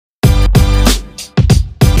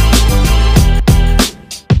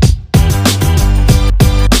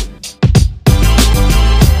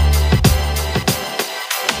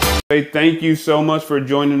Hey, thank you so much for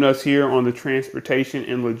joining us here on the Transportation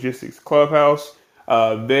and Logistics Clubhouse.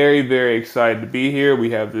 Very, very excited to be here.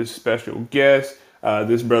 We have this special guest.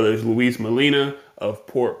 This brother is Luis Molina of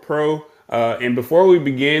PortPro. And before we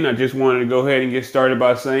begin, I just wanted to go ahead and get started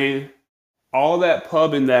by saying all that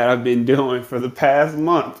pubbing that I've been doing for the past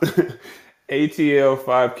month. ATL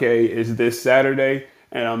 5K is this Saturday,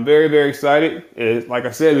 and I'm very, very excited. Like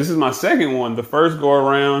I said, this is my second one. The first go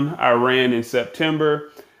around I ran in September,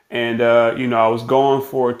 and I was going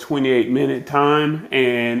for a 28-minute time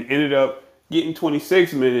and ended up getting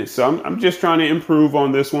 26 minutes. So I'm just trying to improve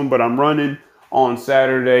on this one, but I'm running on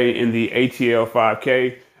Saturday in the ATL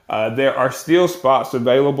 5K. There are still spots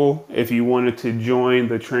available if you wanted to join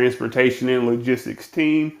the transportation and logistics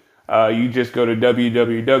team. You just go to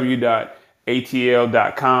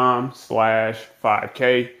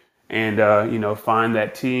www.atl.com/5K and find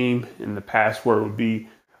that team. And the password would be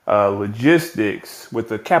logistics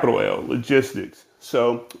with a capital L, logistics.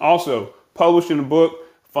 So also publishing a book,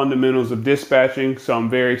 Fundamentals of Dispatching. So I'm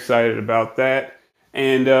very excited about that.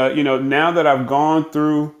 And now that I've gone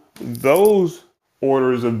through those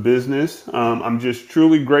orders of business, I'm just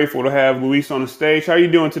truly grateful to have Luis on the stage. How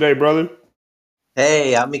you doing today, brother?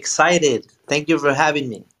 Hey, I'm excited. Thank you for having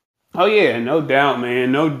me. Oh yeah, no doubt,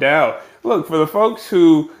 man, no doubt. Look, for the folks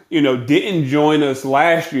who didn't join us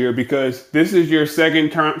last year, because this is your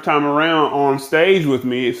second time around on stage with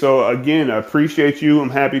me. So again, I appreciate you. I'm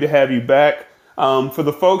happy to have you back. For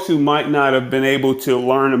the folks who might not have been able to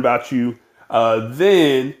learn about you,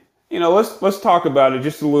 then let's talk about it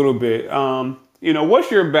just a little bit.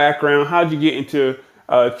 What's your background? How'd you get into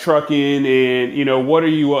trucking, and what are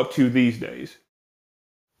you up to these days?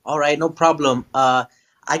 All right, no problem.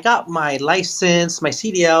 I got my license, my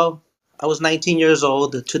CDL. I was 19 years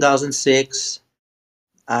old, 2006.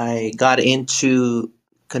 I got into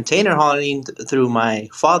container hauling through my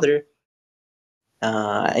father,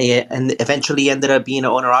 and eventually ended up being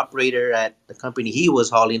an owner operator at the company he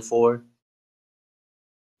was hauling for.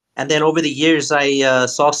 And then over the years, I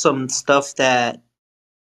saw some stuff that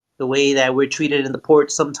the way that we're treated in the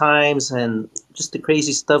port sometimes, and just the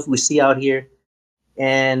crazy stuff we see out here,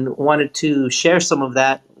 and wanted to share some of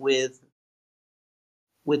that with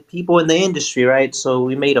people in the industry, right? So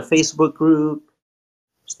we made a Facebook group,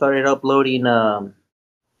 started uploading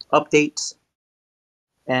updates,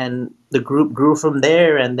 and the group grew from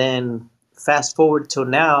there. And then fast forward till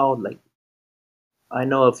now, like I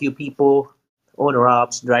know a few people, owner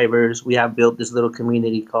ops, drivers. We have built this little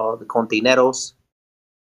community called the Kontaineroz,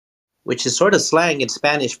 which is sort of slang in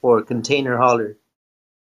Spanish for container hauler.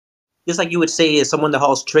 Just like you would say someone that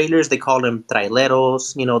hauls trailers, they call them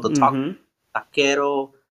traileros, the Mm-hmm.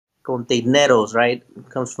 taquero, containeros, right? It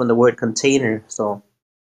comes from the word container. So,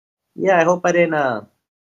 yeah, I hope I didn't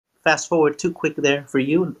fast forward too quick there for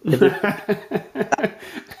you.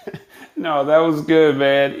 No, that was good,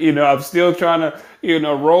 man. I'm still trying to,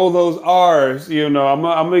 roll those R's. I'm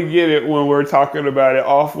gonna get it when we're talking about it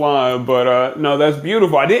offline. But no, that's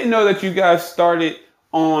beautiful. I didn't know that you guys started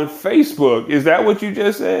on Facebook. Is that what you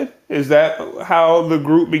just said? Is that how the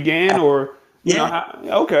group began, or Yeah,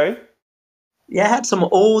 okay. yeah, I had some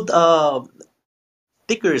old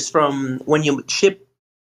stickers from when you ship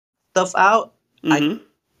stuff out. I got Mm-hmm.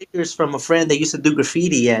 stickers from a friend that used to do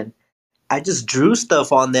graffiti, and I just drew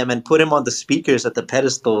stuff on them and put them on the speakers at the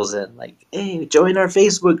pedestals, and like, hey, join our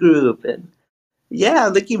Facebook group. And yeah,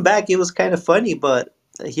 looking back, it was kind of funny, but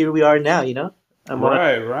here we are now. I'm on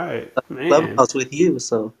Right, right, man. Clubhouse with you,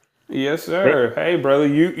 so Yes, great. sir. Hey, brother,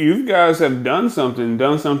 you guys have done something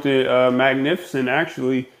magnificent,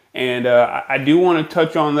 actually, and I do want to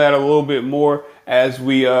touch on that a little bit more as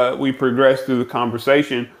we progress through the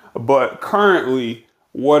conversation. But currently,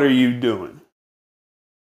 what are you doing?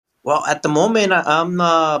 Well, at the moment, I'm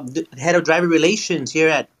head of driver relations here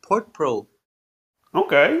at PortPro.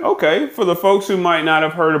 Okay, okay. For the folks who might not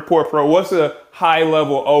have heard of PortPro, what's a high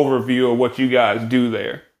level overview of what you guys do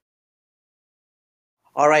there?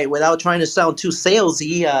 All right, without trying to sound too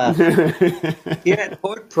salesy, here at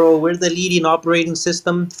PortPro, we're the leading operating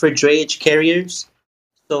system for drayage carriers.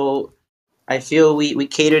 So I feel we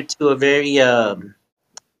cater to a very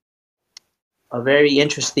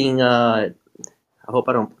interesting. I hope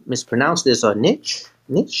I don't mispronounce this. Niche,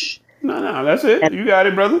 No, no, that's it. and You got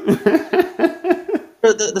it, brother.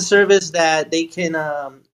 the service that they can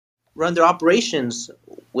run their operations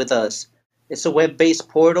with us. It's a web-based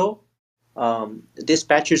portal.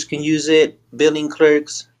 Dispatchers can use it, billing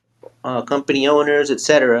clerks, company owners,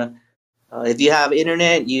 etc. If you have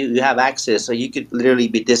internet, you have access, so you could literally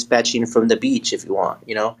be dispatching from the beach if you want.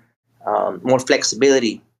 More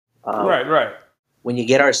flexibility. Uh, Right, right. when you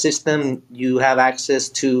get our system, you have access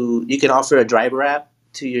to, you can offer a driver app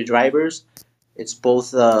to your drivers. It's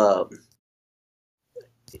both, Android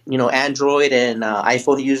and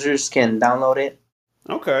iPhone users can download it.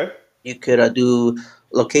 Okay. You could do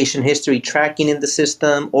location history tracking in the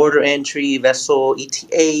system, order entry, vessel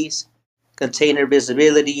ETAs, container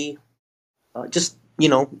visibility. Just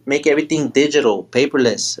make everything digital,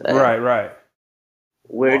 paperless. Right, right.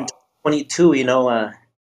 We're in Well, 22.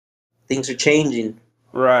 Things are changing.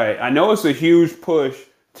 right. I know it's a huge push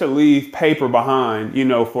to leave paper behind,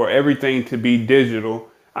 for everything to be digital.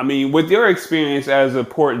 I mean, with your experience as a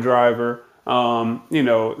port driver,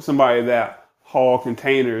 somebody that haul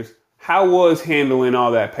containers, how was handling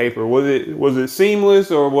all that paper? Was it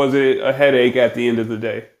seamless or was it a headache at the end of the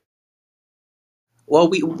day? Well,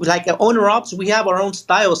 we like owner ops. We have our own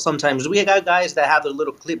style. Sometimes we got guys that have a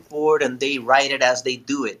little clipboard and they write it as they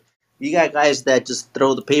do it. You got guys that just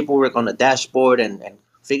throw the paperwork on the dashboard and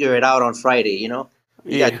figure it out on Friday. You got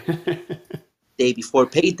Yeah. day before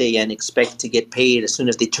payday and expect to get paid as soon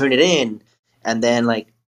as they turn it in. And then like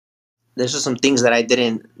there's just some things that I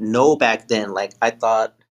didn't know back then. Like I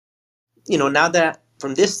thought, now that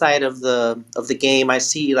from this side of the game, I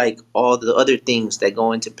see like all the other things that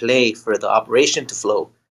go into play for the operation to flow.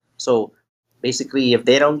 So basically, if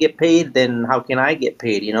they don't get paid, then how can I get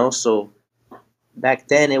paid? So back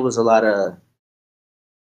then it was a lot of,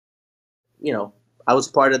 I was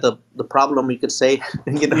part of the problem, you could say.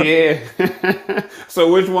 Yeah.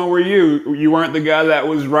 So which one were you? You weren't the guy that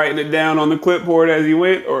was writing it down on the clipboard as you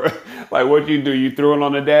went, or like what you do? You threw it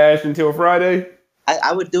on the dash until Friday?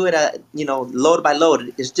 I would do it, load by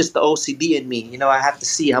load. It's just the OCD in me. I have to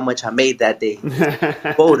see how much I made that day.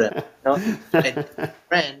 Quota. And my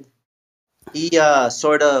friend, he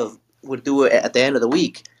sort of would do it at the end of the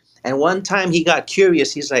week. And one time he got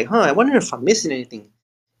curious. He's like, I wonder if I'm missing anything.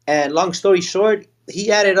 And long story short,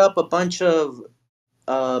 he added up a bunch of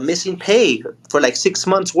missing pay for like 6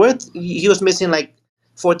 months worth. He was missing like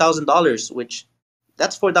 $4,000, which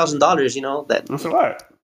that's $4,000, that, That's a lot.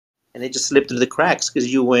 and it just slipped through the cracks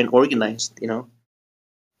because you weren't organized. I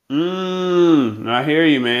hear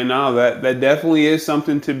you, man. No, that definitely is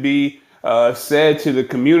something to be said to the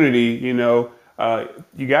community.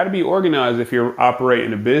 You got to be organized if you're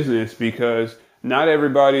operating a business because not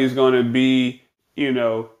everybody is going to be,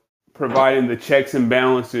 providing the checks and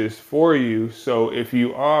balances for you. So if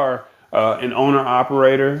you are an owner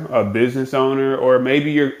operator, a business owner, or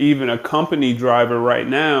maybe you're even a company driver right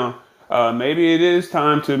now, maybe it is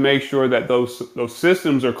time to make sure that those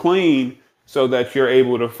systems are clean so that you're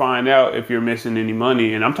able to find out if you're missing any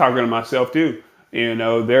money. And I'm talking to myself too.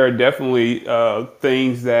 There are definitely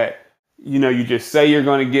things that you just say you're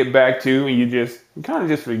going to get back to, and you kind of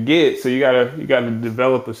just forget. So you gotta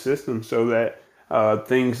develop a system so that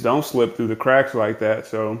things don't slip through the cracks like that.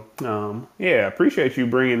 So yeah, I appreciate you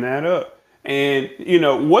bringing that up. And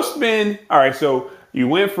what's been all right? So you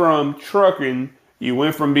went from trucking, you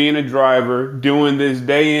went from being a driver, doing this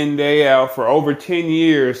day in day out for over 10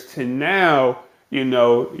 years to now.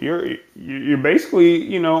 You're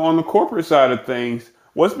basically on the corporate side of things.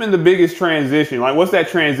 What's been the biggest transition? Like, what's that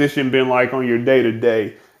transition been like on your day to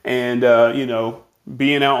day? And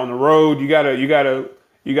being out on the road, you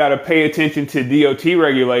gotta pay attention to DOT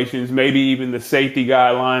regulations, maybe even the safety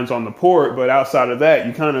guidelines on the port. But outside of that,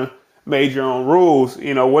 you kind of made your own rules.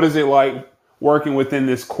 What is it like working within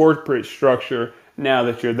this corporate structure now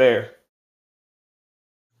that you're there?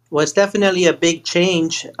 Well, it's definitely a big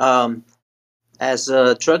change. As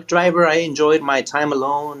a truck driver, I enjoyed my time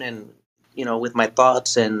alone and, with my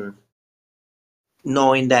thoughts and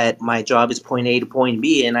knowing that my job is point A to point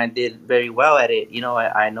B, and I did very well at it.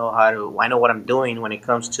 I know I know what I'm doing when it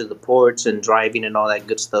comes to the ports and driving and all that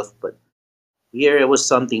good stuff. But here it was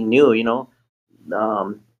something new,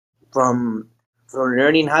 um, from from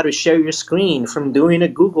learning how to share your screen, from doing a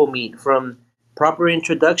Google Meet, from proper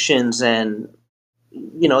introductions, and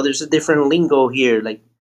there's a different lingo here. Like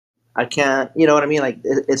I can't, you know what I mean? Like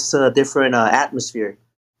it's a different atmosphere.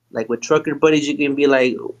 Like with trucker buddies, you can be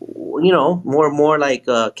like, more and more like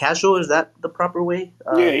casual. Is that the proper way?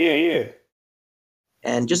 Yeah, yeah, yeah.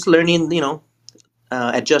 And just learning,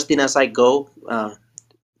 adjusting as I go,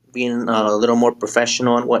 being a little more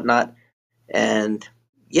professional and whatnot. And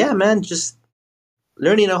yeah, man, just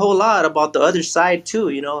learning a whole lot about the other side too.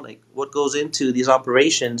 Like what goes into these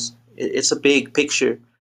operations. It's a big picture,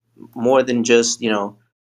 more than just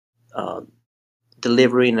uh,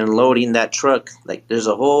 delivering and loading that truck. Like there's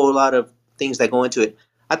a whole lot of things that go into it.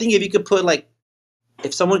 I think if you could put like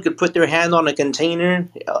if someone could put their hand on a container,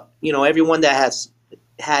 everyone that has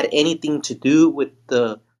had anything to do with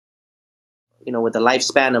the with the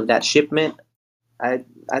lifespan of that shipment,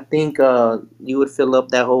 I think you would fill up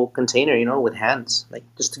that whole container, with hands, like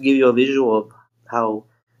just to give you a visual of how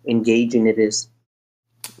engaging it is.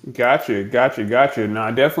 Gotcha. Now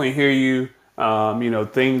I definitely hear you.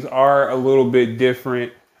 Things are a little bit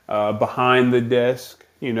different behind the desk.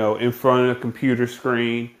 In front of a computer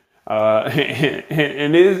screen.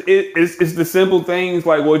 And it's the simple things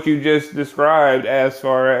like what you just described, as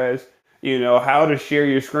far as how to share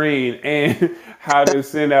your screen and how to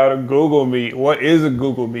send out a Google Meet. What is a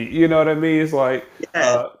Google Meet? You know what I mean? It's like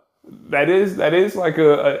Yeah. that is like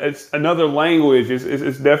it's another language.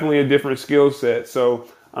 It's definitely a different skill set. So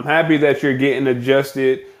I'm happy that you're getting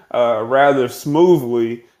adjusted rather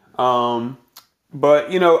smoothly.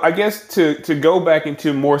 But I guess to go back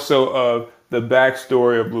into more so of the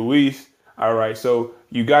backstory of Luis. All right, so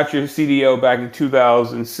you got your CDL back in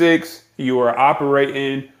 2006. You were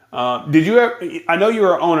operating. Did you ever? I know you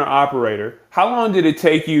were an owner operator. How long did it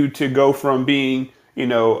take you to go from being,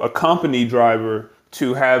 a company driver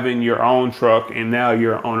to having your own truck, and now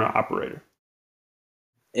you're an owner operator?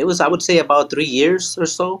 It was, I would say, about 3 years or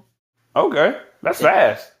so. Okay, that's Yeah.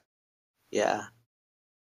 fast. Yeah.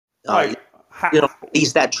 Uh, Like, how,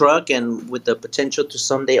 lease that truck and with the potential to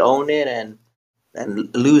someday own it, and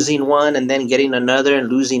losing one and then getting another and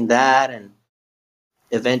losing that and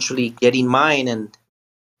eventually getting mine, and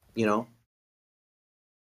you know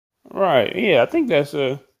right? Yeah, I think that's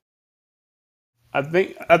a. I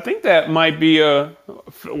think that might be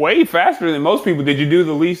way faster than most people. Did you do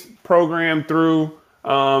the lease program through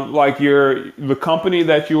like the company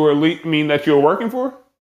that you were that you were working for?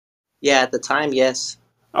 yeah, at the time, yes.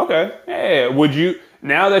 Okay. Yeah. Would you,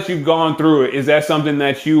 now that you've gone through it, is that something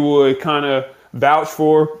that you would kind of vouch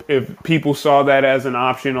for if people saw that as an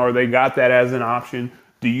option or they got that as an option?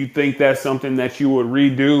 Do you think that's something that you would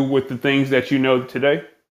redo with the things that you know today?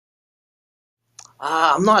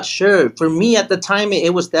 I'm not sure. For me at the time,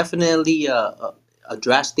 it was definitely a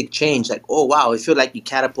drastic change. Like, oh wow, I feel like you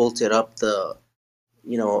catapulted up the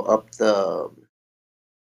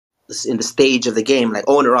in the stage of the game, like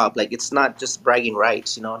owner up. Like, it's not just bragging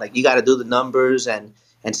rights. Like, you got to do the numbers and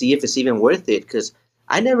see if it's even worth it. Because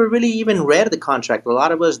I never really even read the contract. A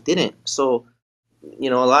lot of us didn't. So, a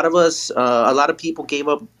lot of people gave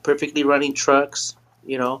up perfectly running trucks.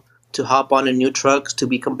 You know, to hop on a new trucks to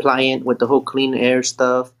be compliant with the whole clean air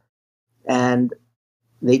stuff, and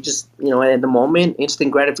they just, at the moment,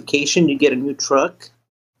 instant gratification. You get a new truck.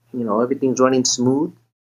 Everything's running smooth,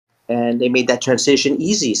 and they made that transition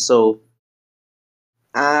easy. So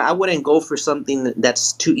I wouldn't go for something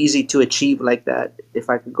that's too easy to achieve like that. If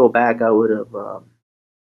I could go back, I would have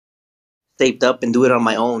saved up and do it on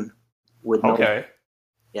my own with no. Okay.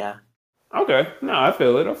 Yeah. Okay. No, I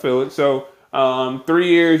feel it. I feel it. So, 3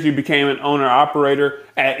 years you became an owner operator.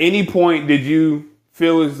 At any point, did you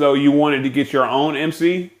feel as though you wanted to get your own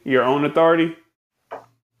MC, your own authority?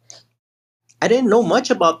 I didn't know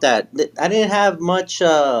much about that. I didn't have much.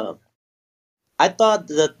 I thought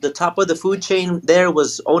the top of the food chain there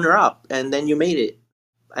was owner up, and then you made it.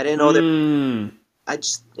 I didn't know that. Mm.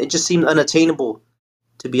 It just seemed unattainable.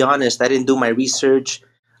 To be honest, I didn't do my research.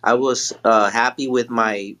 I was happy with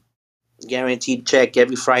my guaranteed check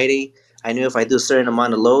every Friday. I knew if I do a certain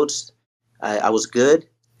amount of loads, I was good,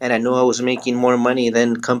 and I knew I was making more money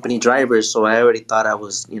than company drivers. So I already thought I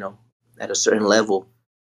was, at a certain level.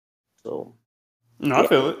 So No, I yeah.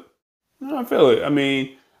 feel it. No, I feel it. I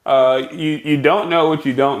mean, you don't know what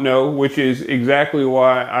you don't know, which is exactly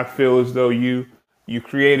why I feel as though you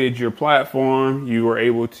created your platform, you were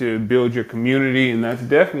able to build your community, and that's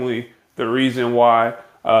definitely the reason why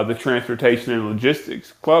the Transportation and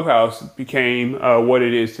Logistics Clubhouse became what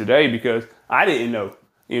it is today. Because I didn't know,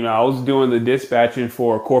 I was doing the dispatching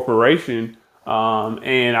for a corporation,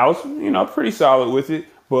 and I was, pretty solid with it,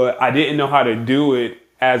 but I didn't know how to do it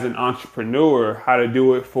as an entrepreneur, how to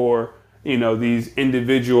do it for these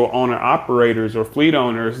individual owner operators or fleet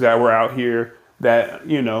owners that were out here that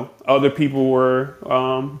other people were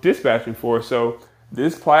dispatching for. So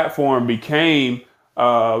this platform became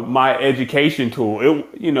my education tool.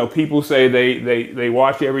 People say they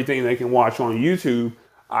watch everything they can watch on YouTube.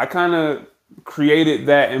 I kind of created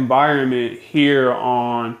that environment here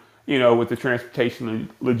on with the Transportation and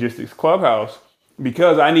Logistics Clubhouse,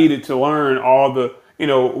 because I needed to learn all the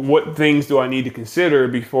what things do I need to consider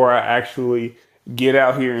before I actually get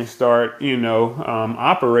out here and start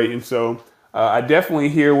operating. So I definitely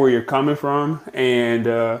hear where you're coming from, and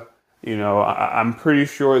I'm pretty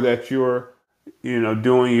sure that you're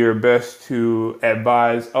doing your best to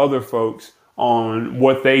advise other folks on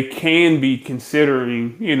what they can be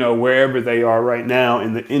considering, wherever they are right now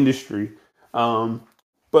in the industry. Um,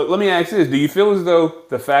 But let me ask this: do you feel as though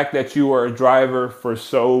the fact that you are a driver for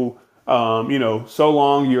so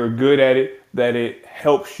long, you're good at it, that it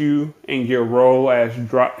helps you in your role as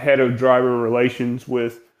head of driver relations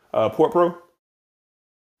with PortPro?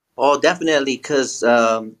 Oh, definitely, because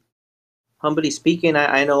humbly speaking,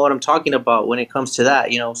 I know what I'm talking about when it comes to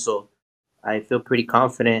that, so I feel pretty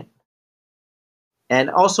confident. And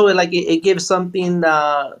also, it gives something,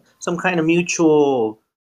 some kind of mutual,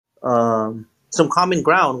 some common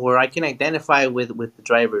ground where I can identify with the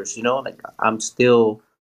drivers, like I'm still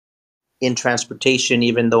in transportation,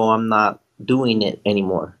 even though I'm not doing it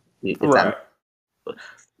anymore. If that, Right.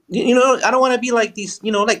 I don't want to be like these,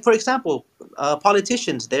 like for example,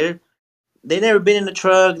 politicians. They never been in a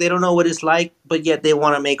truck. They don't know what it's like, but yet they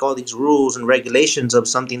want to make all these rules and regulations of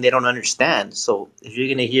something they don't understand. So if you're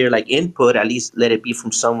gonna hear like input, at least let it be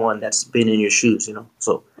from someone that's been in your shoes.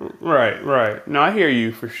 So Right, right. No, I hear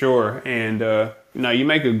you for sure. And, you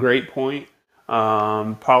make a great point.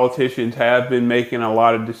 Politicians have been making a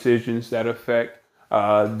lot of decisions that affect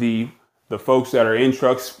the folks that are in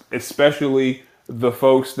trucks, especially the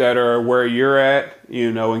folks that are where you're at,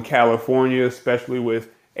 in California, especially with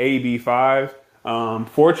AB5.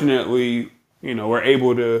 Fortunately, we're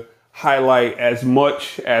able to highlight as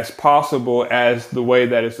much as possible as the way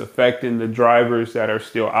that it's affecting the drivers that are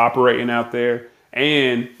still operating out there.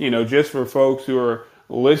 And, just for folks who are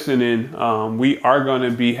listening, we are going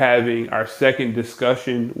to be having our second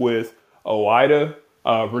discussion with OIDA,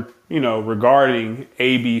 regarding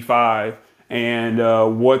AB5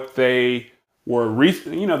 and what they were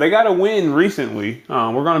recent. They got a win recently.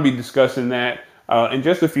 We're going to be discussing that in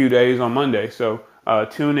just a few days on Monday. So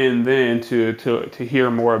tune in then to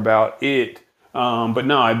hear more about it. But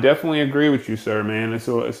no, I definitely agree with you, sir, man. It's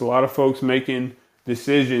a lot of folks making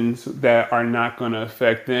decisions that are not going to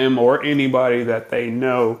affect them or anybody that they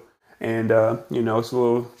know. And, it's a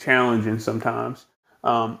little challenging sometimes.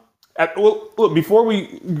 Well, look, before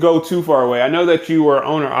we go too far away, I know that you were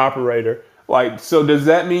owner operator. Like, so does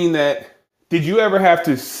that mean that did you ever have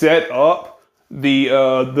to set up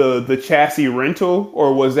the chassis rental,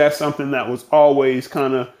 or was that something that was always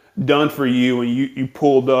kind of done for you and you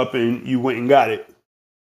pulled up and you went and got it?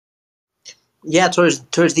 yeah,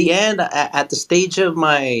 towards the end, at the stage of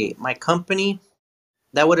my company,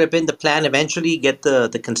 that would have been the plan. Eventually, get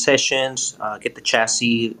the concessions, get the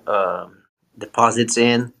chassis deposits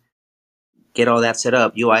in, get all that set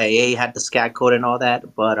up. UIA had the SCAT code and all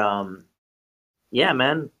that, but yeah,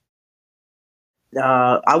 man.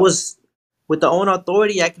 I was with the own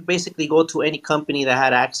authority. I could basically go to any company that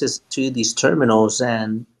had access to these terminals,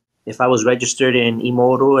 and if I was registered in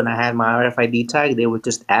Emoto and I had my RFID tag, they would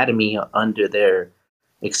just add me under their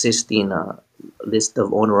existing list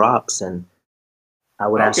of owner ops, and I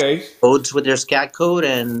would ask Okay. codes with their SCAT code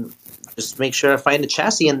and just make sure I find the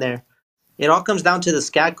chassis in there. It all comes down to the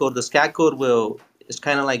SCAT code. The SCAT code will is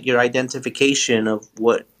kind of like your identification of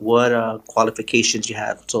what qualifications you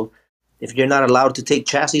have. So if you're not allowed to take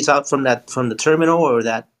chassis out from the terminal or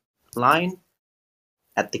that line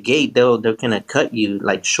at the gate, they're gonna cut you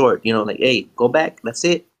like short. Like, hey, go back. That's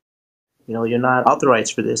it. You're not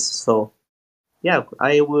authorized for this. So yeah,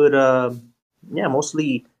 I would yeah,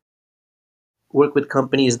 mostly work with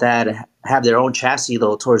companies that have their own chassis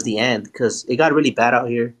though towards the end, because it got really bad out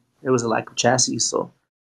here. There was a lack of chassis. So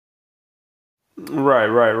Right,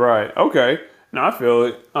 right, right. Okay. Now I feel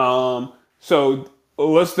it. So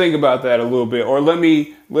let's think about that a little bit, or let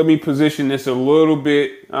me position this a little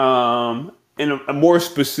bit in a more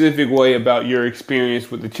specific way about your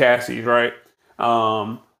experience with the chassis. Right.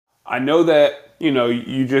 I know that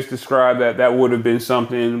you just described that would have been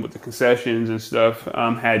something with the concessions and stuff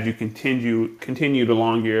had you continued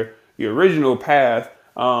along your original path.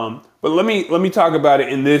 But let me talk about it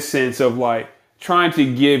in this sense of like trying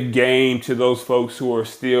to give game to those folks who are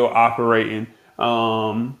still operating.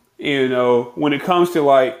 When it comes to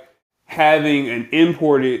like having an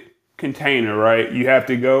imported container, right? You have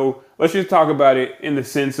to go. Let's just talk about it in the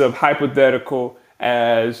sense of hypothetical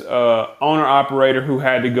as owner operator who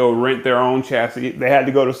had to go rent their own chassis. They had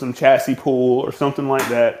to go to some chassis pool or something like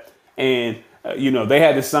that, and they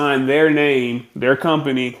had to sign their name, their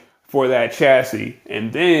company for that chassis,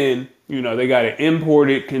 and then they got an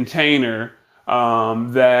imported container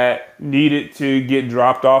that needed to get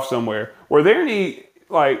dropped off somewhere. Were there any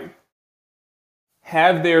like?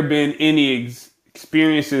 Have there been any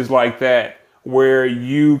experiences like that where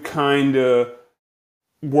you kind of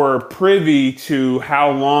were privy to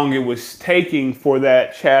how long it was taking for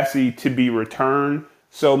that chassis to be returned,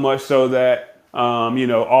 so much so that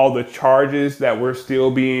all the charges that were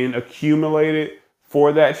still being accumulated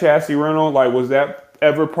for that chassis rental, like was that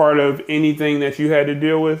ever part of anything that you had to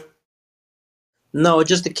deal with? No,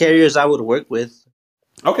 just the carriers I would work with.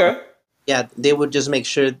 Uh, Okay. yeah, they would just make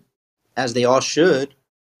sure, as they all should,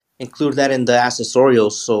 include that in the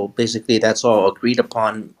accessorials. So basically, that's all agreed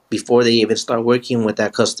upon before they even start working with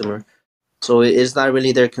that customer. So it's not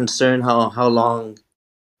really their concern how long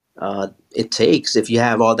it takes if you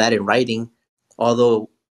have all that in writing. Although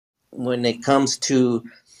when it comes to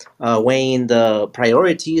weighing the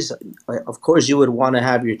priorities, of course you would want to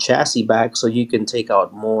have your chassis back so you can take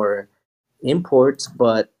out more imports,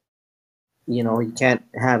 but you can't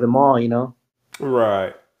have them all.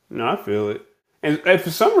 Right. No, I feel it. And for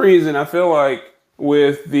some reason, I feel like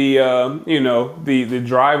with the the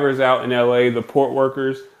drivers out in LA, the port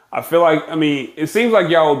workers, I feel like it seems like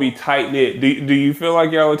y'all will be tight knit. Do you feel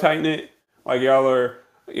like y'all are tight knit? Like y'all are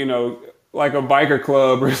you know like a biker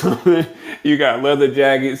club or something? You got leather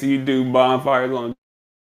jackets. You do bonfires on.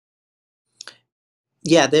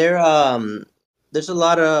 Yeah, there's a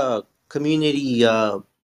lot of community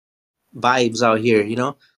vibes out here.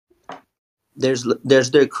 There's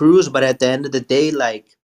their crews, but at the end of the day,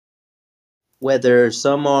 like, whether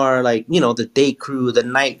some are like the day crew, the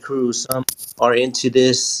night crew, some are into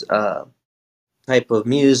this type of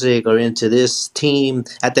music or into this team.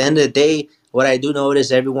 At the end of the day, what I do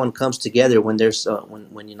notice, everyone comes together when there's when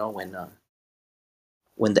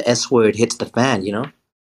the S word hits the fan.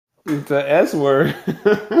 The S word.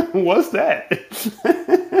 What's that?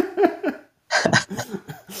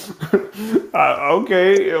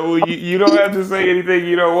 Okay, well, you don't have to say anything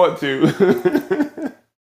you don't want to.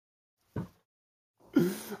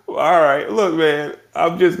 All right, look, man,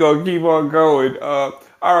 I'm just gonna keep on going. All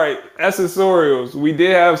right, accessorials. We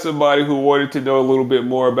did have somebody who wanted to know a little bit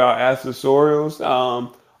more about accessorials.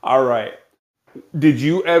 All right, did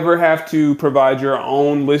you ever have to provide your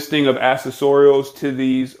own listing of accessorials to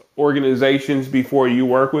these organizations before you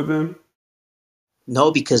work with them?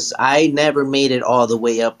 No, because I never made it all the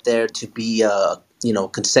way up there to be a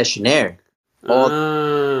concessionaire. All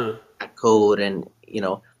Uh, that code, and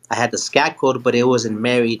I had the scat code, but it wasn't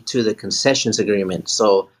married to the concessions agreement.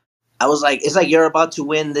 So I was like, it's like you're about to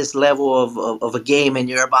win this level of a game, and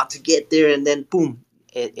you're about to get there, and then boom,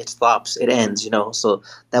 it stops, it ends. So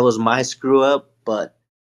that was my screw up. But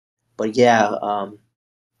yeah,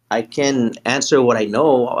 I can answer what I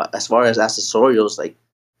know as far as accessorials. Like,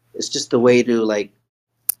 it's just a way to, like,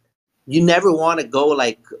 you never want to go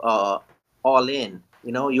like all in.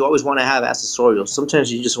 You always want to have accessorials.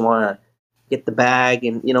 Sometimes you just want to get the bag,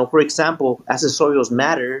 and for example, accessorials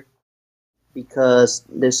matter because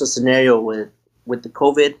there's a scenario with the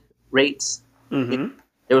COVID rates. mm-hmm.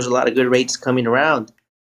 There was a lot of good rates coming around,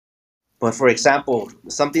 but for example,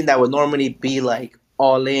 something that would normally be like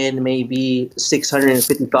all in maybe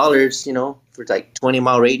 $650, for like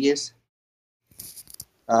 20-mile radius,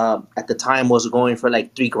 at the time was going for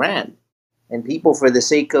like 3 grand. And people, for the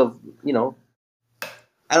sake of,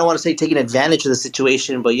 I don't want to say taking advantage of the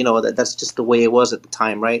situation, but that's just the way it was at the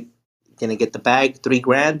time, right? Gonna get the bag, 3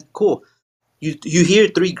 grand, cool. You hear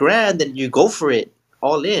 3 grand and you go for it,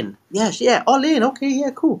 all in. Yes, yeah, all in. Okay,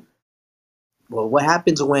 yeah, cool. Well, what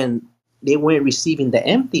happens when they weren't receiving the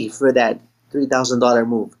empty for that $3,000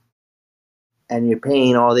 move, and you're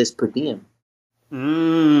paying all this per diem?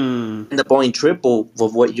 Mm. End up owing triple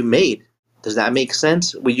of what you made. Does that make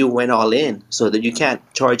sense? Well, you went all in, so that you can't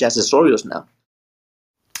charge accessorials now.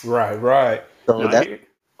 Right, right. So Now that's here,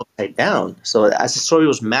 upside down. So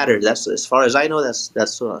accessorials matter. That's, as far as I know. That's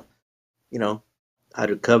you know how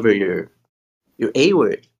to cover your A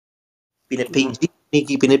word. Keeping it mm, PG,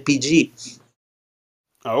 keeping it PG.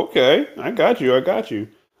 okay, I got you. I got you.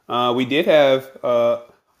 We did have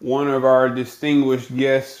one of our distinguished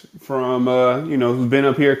guests from who's been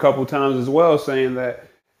up here a couple times as well, saying that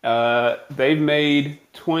they've made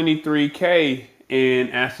 23K in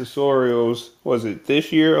accessorials. Was it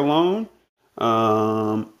this year alone?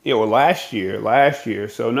 Yeah, well, last year.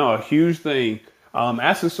 So no, a huge thing.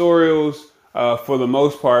 Accessorials, for the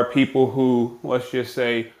most part, people who, let's just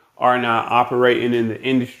say, are not operating in the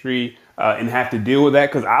industry and have to deal with that,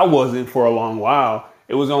 because I wasn't for a long while.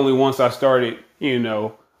 It was only once I started,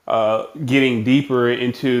 getting deeper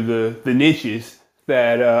into the niches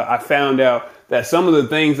that I found out that some of the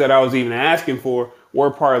things that I was even asking for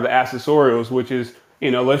were part of the accessorials, which is,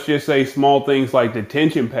 let's just say small things like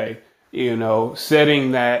detention pay,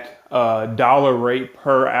 setting that dollar rate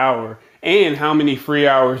per hour and how many free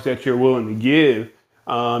hours that you're willing to give.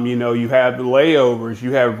 You have the layovers,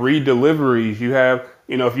 you have redeliveries, you have,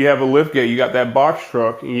 if you have a lift gate, you got that box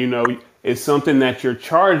truck, it's something that you're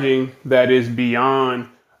charging that is beyond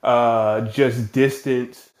just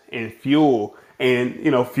distance and fuel. And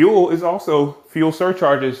fuel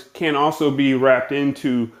surcharges can also be wrapped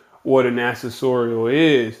into what an accessorial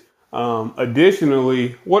is.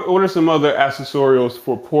 Additionally, what are some other accessorials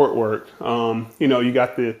for port work? You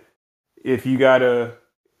got the if you gotta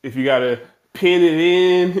if you gotta pin it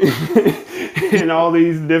in and all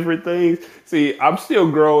these different things. See, I'm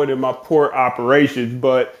still growing in my port operations,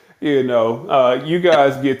 but you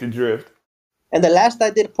guys get the drift. And the last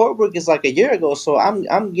I did port work is like a year ago, so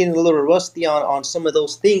I'm getting a little rusty on some of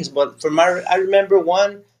those things. But I remember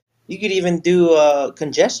one, you could even do a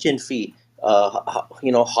congestion fee,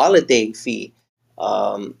 holiday fee.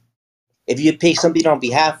 Um, if you pay something on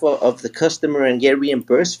behalf of the customer and get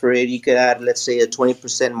reimbursed for it, you could add, let's say, a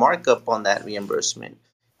 20% markup on that reimbursement.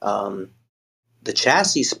 Um, the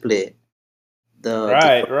chassis split, the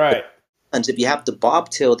Right, right. and if you have the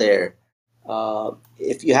bobtail there,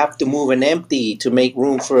 if you have to move an empty to make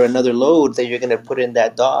room for another load that you're going to put in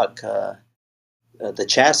that dock, the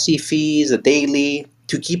chassis fees, the daily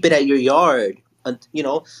to keep it at your yard,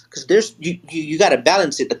 because you got to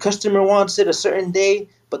balance it. The customer wants it a certain day,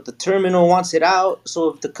 but the terminal wants it out. So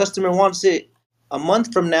if the customer wants it a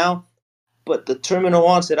month from now, but the terminal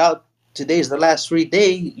wants it out today's the last 3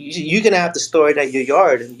 day, you're gonna have to store it at your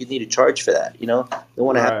yard, and you need to charge for that. They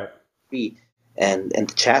want to have Right. free, and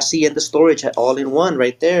the chassis and the storage all in one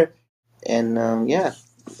right there. And yeah,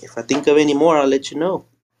 if I think of any more, I'll let you know.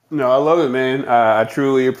 No, I love it, man. I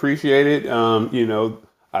truly appreciate it.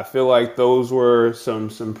 I feel like those were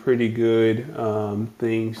some pretty good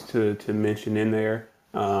things to mention in there.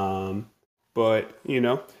 But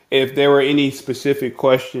if there were any specific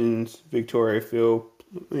questions, Victoria,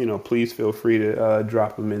 please feel free to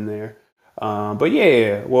drop them in there. But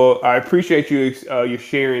yeah, well, I appreciate you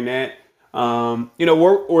sharing that.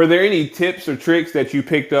 Were there any tips or tricks that you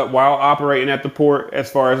picked up while operating at the port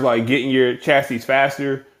as far as like getting your chassis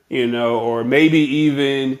faster, or maybe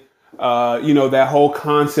even, that whole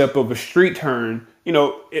concept of a street turn?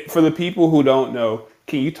 For the people who don't know,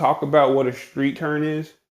 can you talk about what a street turn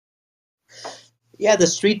is? Yeah, the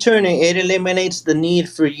street turning, it eliminates the need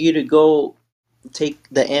for you to go take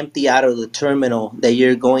the empty out of the terminal that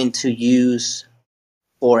you're going to use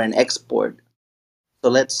for an export.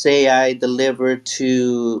 So let's say I deliver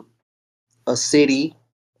to a city,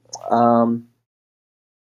 um,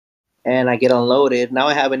 and I get unloaded. Now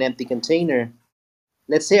I have an empty container.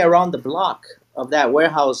 Let's say around the block of that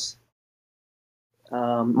warehouse,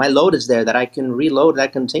 my load is there that I can reload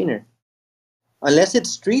that container. Unless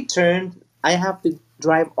it's street turned, I have to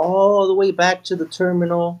drive all the way back to the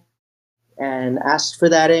terminal and ask for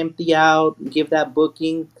that empty out, give that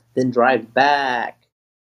booking, then drive back.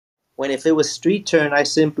 When if it was street turn, I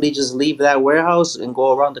simply just leave that warehouse and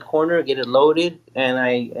go around the corner, get it loaded, and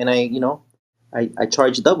I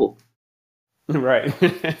charge double. Right.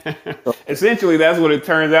 So, Essentially, that's what it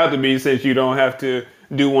turns out to be since you don't have to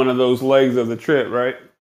do one of those legs of the trip, right?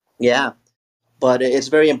 yeah, but it's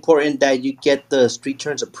very important that you get the street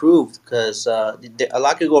turns approved because a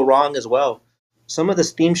lot could go wrong as well. Some of the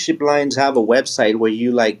steamship lines have a website where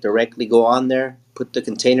you like directly go on there, put the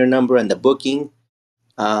container number and the booking,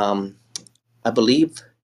 um, I believe,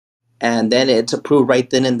 and then it's approved right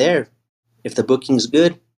then and there. If the booking's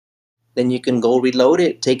good, then you can go reload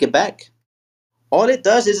it, take it back. All it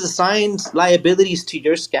does is assigns liabilities to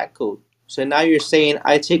your scat code. So now you're saying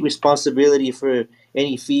I take responsibility for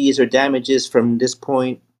any fees or damages from this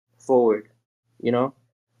point forward. You know,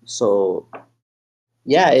 so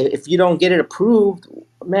yeah, if you don't get it approved,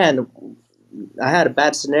 man, I had a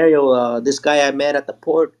bad scenario. This guy I met at the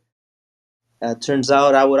port. Turns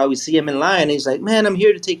out I would always see him in line. He's like, "Man, I'm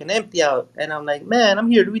here to take an empty out," and I'm like, "Man,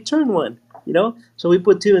 I'm here to return one." So we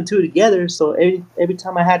put two and two together. So every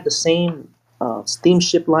time I had the same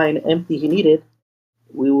steamship line empty he needed,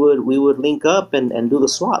 we would link up and do the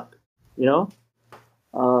swap. You know.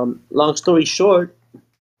 Long story short,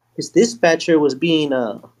 his dispatcher was being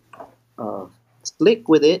uh, slick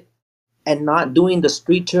with it and not doing the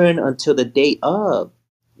street turn until the day of.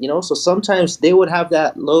 So sometimes they would have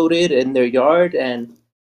that loaded in their yard, and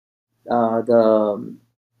the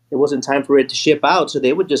it wasn't time for it to ship out, so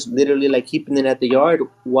they would just literally like keeping it at the yard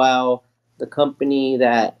while the company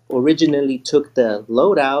that originally took the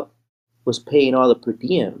load out was paying all the per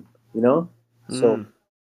diem. So Mm.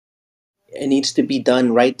 it needs to be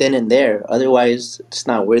done right then and there. Otherwise, it's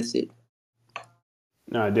not worth it.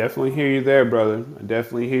 No, I definitely hear you there, brother. I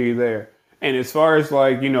definitely hear you there. And as far as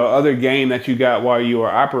like, other game that you got while you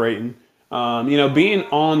are operating, being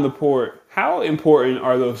on the port, how important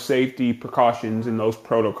are those safety precautions and those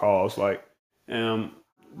protocols? Like, um,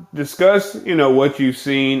 discuss, what you've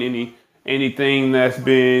seen, anything that's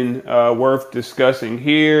been worth discussing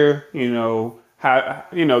here, how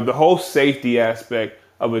the whole safety aspect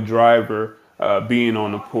of a driver being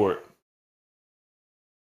on the port.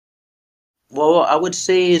 Well, I would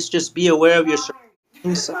say it's just be aware of your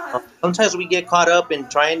surroundings. Sometimes we get caught up in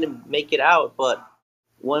trying to make it out, but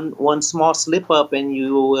one small slip up and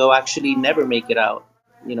you will actually never make it out.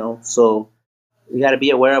 So we got to be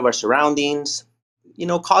aware of our surroundings.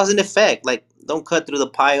 Cause and effect. Like, don't cut through the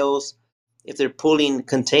piles. If they're pulling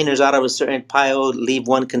containers out of a certain pile, leave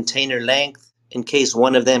one container length in case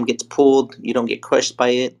one of them gets pulled. You don't get crushed by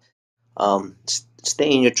it. Stay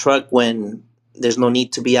in your truck when there's no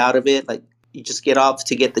need to be out of it. Like, you just get off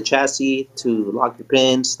to get the chassis, to lock your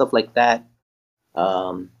pins, stuff like that.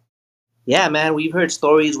 Um, yeah, man, we've heard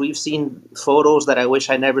stories. We've seen photos that I wish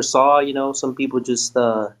I never saw. Some people just,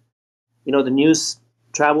 the news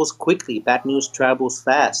travels quickly. Bad news travels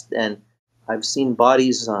fast, and I've seen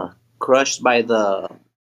bodies crushed by the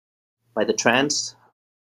trans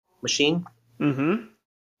machine. Mm-hmm.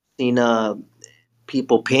 Seen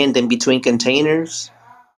people pinned in between containers.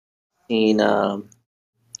 Seen,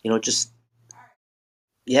 just,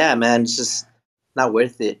 yeah, man, it's just not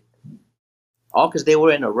worth it. All because they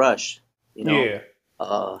were in a rush. You know, Yeah.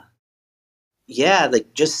 uh, yeah,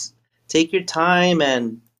 like, just take your time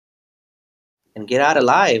and get out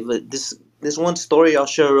alive. This one story I'll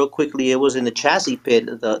share real quickly. It was in the chassis pit.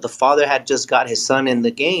 The father had just got his son in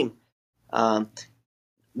the game. Um,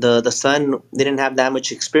 the son didn't have that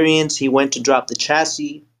much experience. He went to drop the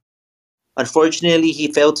chassis. Unfortunately,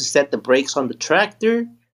 he failed to set the brakes on the tractor,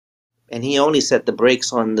 and he only set the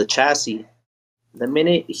brakes on the chassis. The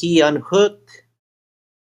minute he unhooked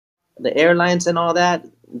the airlines and all that,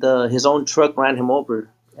 his own truck ran him over,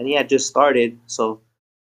 and he had just started. So,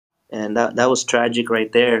 and that was tragic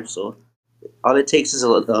right there. So all it takes is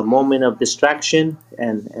a moment of distraction,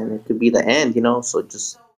 and it could be the end. So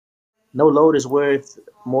just, no load is worth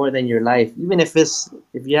more than your life. Even if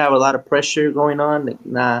you have a lot of pressure going on, like,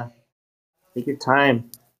 nah, take your time.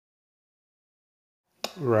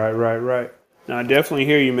 Right, right, right. Now, I definitely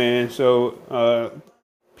hear you, man. So,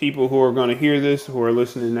 people who are going to hear this, who are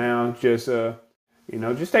listening now, just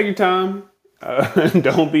take your time.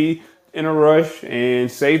 Don't be in a rush,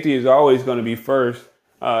 and safety is always going to be first.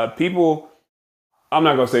 People, I'm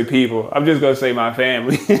not going to say people. I'm just going to say my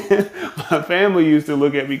family. My family used to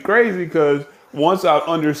look at me crazy because once I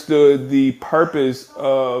understood the purpose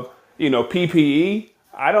of, PPE,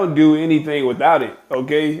 I don't do anything without it.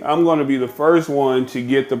 Okay. I'm going to be the first one to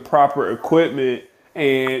get the proper equipment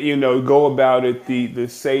and, go about it the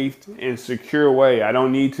safe and secure way. I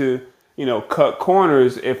don't need to, cut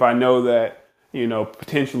corners if I know that,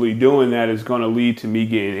 potentially doing that is going to lead to me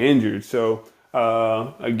getting injured. So,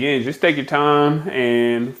 again, just take your time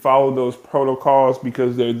and follow those protocols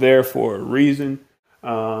because they're there for a reason.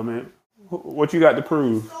 And what you got to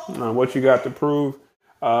prove? What you got to prove?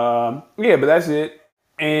 Yeah, but that's it.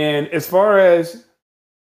 And as far as,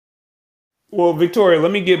 well, Victoria,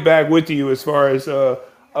 let me get back with you as far as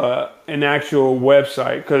an actual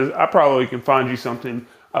website because I probably can find you something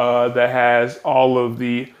that has all of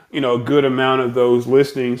the good amount of those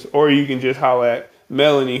listings, or you can just holler at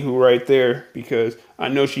Melanie, who right there, because I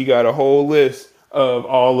know she got a whole list of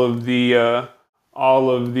all of the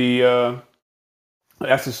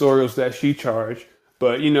accessorials that she charged.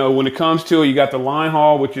 But when it comes to it, you got the line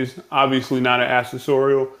haul, which is obviously not an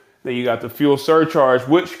accessorial. Then you got the fuel surcharge,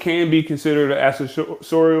 which can be considered an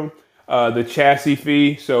accessorial. The chassis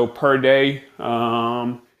fee, so per day.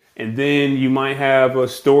 And then you might have a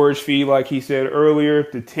storage fee, like he said earlier,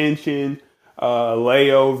 detention,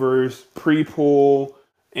 layovers, pre-pull,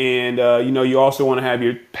 and you also want to have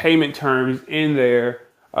your payment terms in there.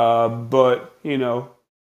 But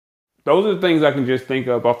those are the things I can just think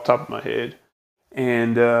of off the top of my head.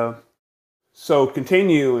 And so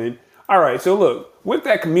continuing. All right. So look, with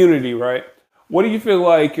that community, right? What do you feel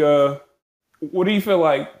like? What do you feel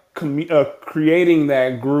like creating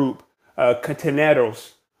that group,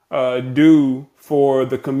 Kontaineroz, do for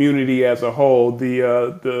the community as a whole?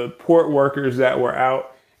 The port workers that were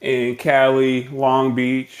out in Cali, Long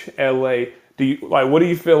Beach, LA. What do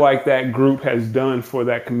you feel like that group has done for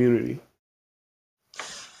that community?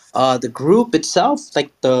 The group itself,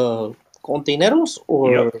 like the Kontaineroz, Yep.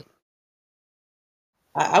 or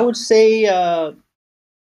I would say,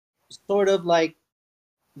 sort of like,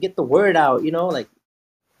 get the word out. Like,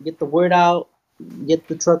 get the word out, get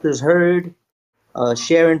the truckers heard,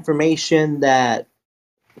 share information that,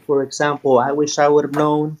 for example, I wish I would have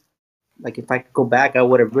known. Like, if I could go back, I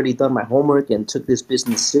would have really done my homework and took this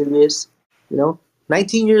business serious. You know,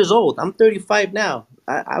 19 years old. I'm 35 now.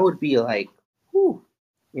 I would be like, whew,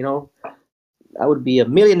 you know, I would be a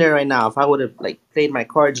millionaire right now if I would have, like, played my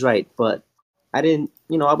cards right. But I didn't,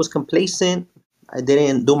 I was complacent. I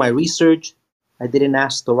didn't do my research. I didn't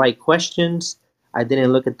ask the right questions. I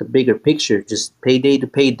didn't look at the bigger picture, just payday to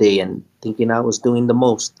payday and thinking I was doing the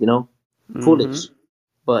most, Mm-hmm. foolish.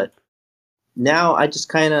 But now I just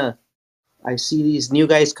kind of I see these new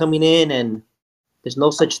guys coming in, and there's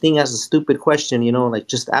no such thing as a stupid question, like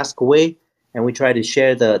just ask away, and we try to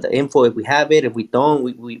share the info if we have it. If we don't,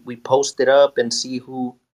 we post it up and see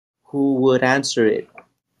who would answer it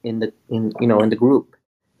in the group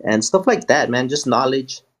and stuff like that, man. Just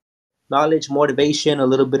knowledge, motivation, a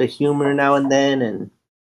little bit of humor now and then, and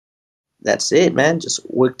that's it, man. Just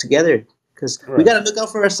work together because we Right. got to look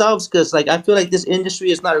out for ourselves. Because like I feel like this industry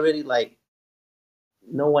is not really like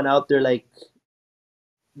no one out there like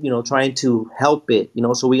trying to help it.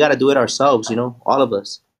 So we got to do it ourselves. All of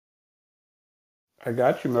us. I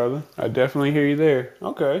got you, brother. I definitely hear you there.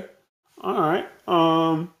 Okay. All right.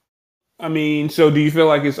 I mean, so do you feel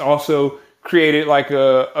like it's also created like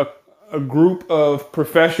a group of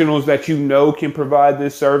professionals that you know can provide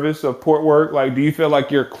this service of port work? Like, do you feel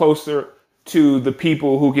like you're closer to the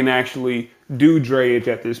people who can actually do drayage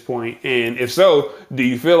at this point? And if so, do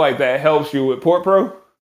you feel like that helps you with PortPro?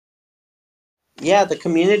 Yeah, the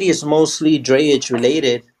community is mostly drayage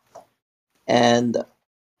related, and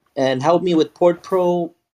help me with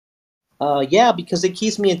PortPro. Yeah, because it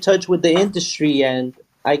keeps me in touch with the industry, and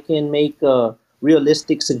I can make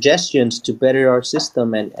realistic suggestions to better our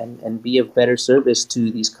system and be of better service to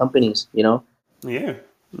these companies. Yeah,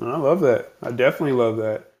 I love that. I definitely love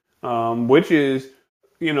that. Which is,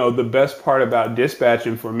 the best part about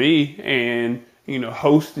dispatching for me and,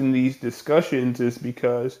 hosting these discussions is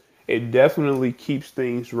because it definitely keeps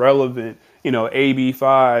things relevant.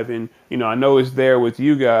 AB5, and, I know it's there with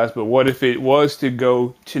you guys, but what if it was to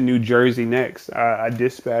go to New Jersey next? I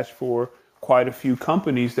dispatch for quite a few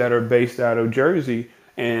companies that are based out of Jersey,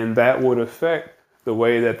 and that would affect the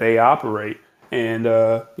way that they operate. And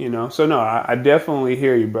so no, I definitely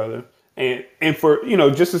hear you, brother. And for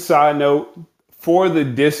just a side note, for the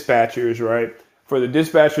dispatchers, right? For the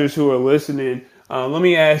dispatchers who are listening, let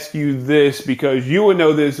me ask you this because you would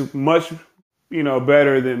know this much,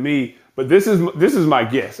 better than me. But this is my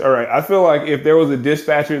guess. All right, I feel like if there was a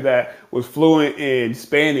dispatcher that was fluent in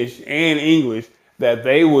Spanish and English, that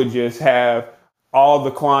they would just have all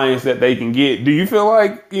the clients that they can get. Do you feel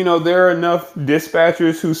like, there are enough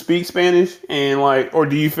dispatchers who speak Spanish and like, or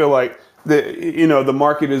do you feel like the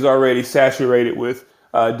market is already saturated with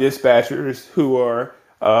dispatchers who are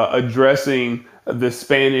addressing the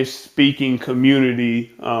Spanish speaking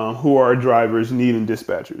community who are drivers needing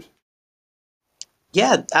dispatchers?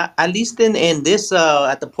 Yeah, at least in this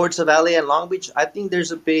at the ports of LA and Long Beach, I think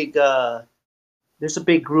there's a big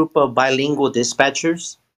group of bilingual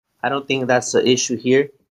dispatchers. I don't think that's an issue here,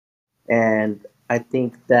 and I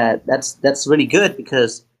think that that's really good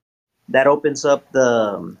because that opens up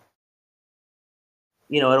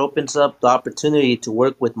it opens up the opportunity to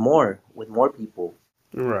work with more people.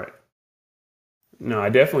 Right. No, I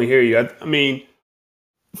definitely hear you. I mean,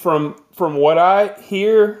 from what I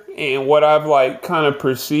hear and what I've like kind of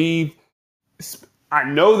perceived, I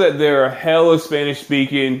know that there are hella Spanish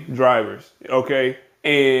speaking drivers, okay?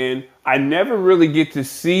 And I never really get to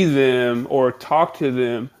see them or talk to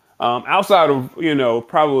them outside of,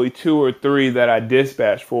 probably two or three that I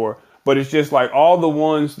dispatch for. But it's just like all the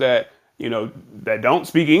ones that, that don't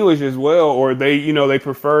speak English as well, or they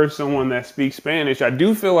prefer someone that speaks Spanish. I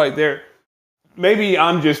do feel like they're, maybe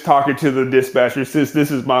I'm just talking to the dispatchers since this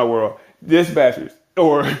is my world. Dispatchers,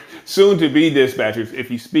 or soon to be dispatchers, if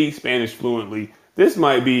you speak Spanish fluently, this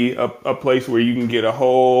might be a place where you can get a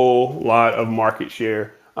whole lot of market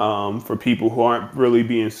share for people who aren't really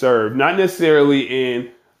being served. Not necessarily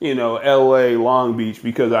in, LA, Long Beach,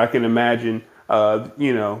 because I can imagine,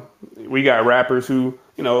 we got rappers who,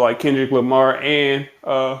 like Kendrick Lamar and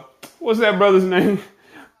what's that brother's name?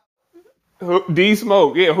 D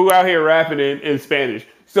Smoke, yeah, who out here rapping in Spanish.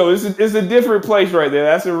 So it's a different place right there.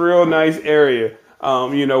 That's a real nice area,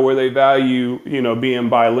 where they value, being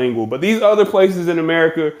bilingual. But these other places in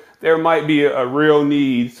America, there might be a real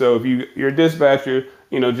need. So if you're a dispatcher,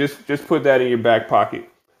 just put that in your back pocket.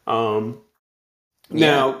 Um,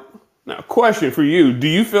 Yeah. now, question for you: do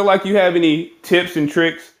you feel like you have any tips and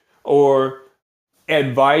tricks or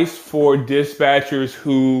advice for dispatchers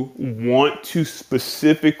who want to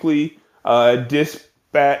specifically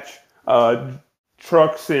dispatch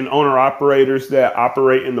trucks and owner operators that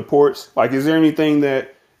operate in the ports? Like, is there anything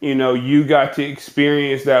that you got to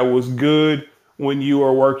experience that was good when you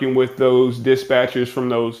were working with those dispatchers from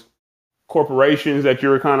those corporations that you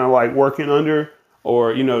were kind of like working under,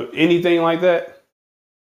 or anything like that?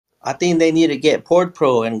 I think they need to get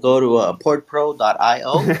PortPro and go to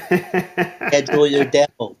portpro.io. Schedule your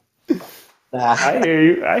demo. I hear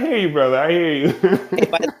you. I hear you, brother. I hear Hey,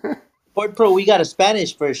 by the you. PortPro, we got a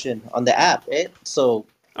Spanish version on the app, eh? So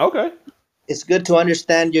Okay. it's good to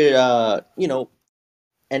understand your,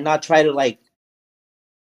 and not try to like,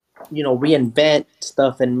 reinvent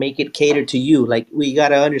stuff and make it cater to you. Like we got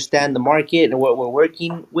to understand the market and what we're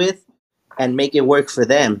working with, and make it work for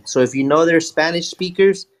them. So if you know there's Spanish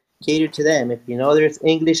speakers, cater to them. If you know there's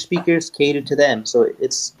English speakers, cater to them. So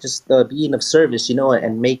it's just being of service,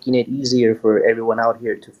 and making it easier for everyone out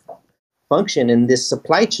here to function in this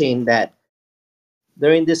supply chain that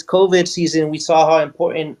during this COVID season, we saw how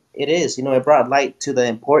important it is. It brought light to the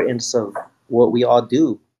importance of what we all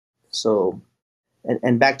do. So,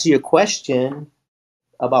 and back to your question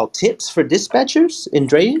about tips for dispatchers in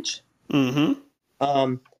drayage. Mm-hmm.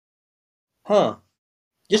 Um, huh.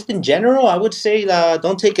 Just in general, I would say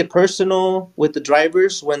don't take it personal with the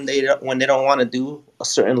drivers when they don't want to do a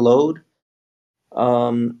certain load.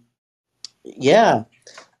 Um, yeah,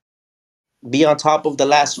 be on top of the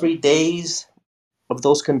last 3 days of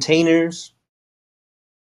those containers,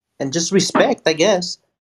 and just respect, I guess.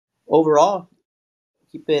 Overall,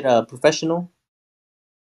 keep it professional.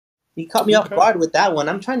 You caught me off Okay. guard with that one.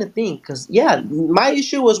 I'm trying to think because yeah, my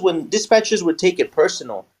issue was when dispatchers would take it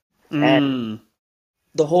personal, and Mm.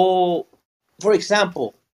 the whole, for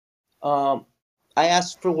example, Um, I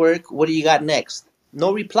asked for work. What do you got next?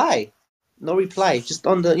 No reply. No reply. Just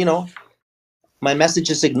on my message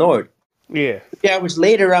is ignored. Yeah. 3 hours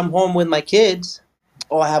later, I'm home with my kids.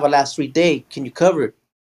 Oh, I have a last 3 day. Can you cover it?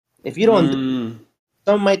 If you don't, Mm.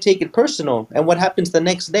 some might take it personal. And what happens the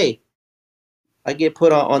next day? I get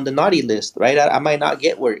put on the naughty list, right? I might not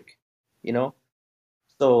get work, you know.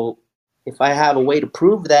 So if I have a way to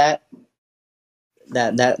prove that,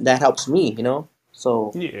 that helps me.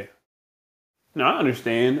 So Yeah. No, I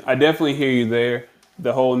understand. I definitely hear you there.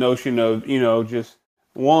 The whole notion of, just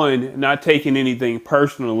one, not taking anything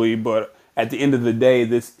personally, but at the end of the day,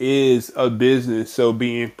 this is a business. So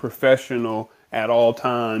being professional at all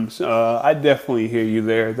times. I definitely hear you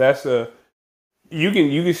there. You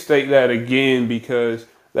can state that again because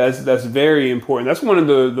that's very important. That's one of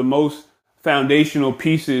the most foundational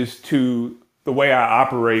pieces to the way I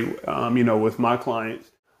operate. With my clients,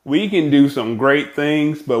 we can do some great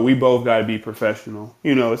things, but we both got to be professional.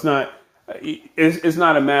 It's not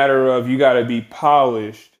a matter of you got to be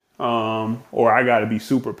polished, or I got to be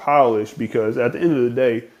super polished, because at the end of the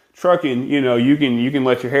day, trucking, you can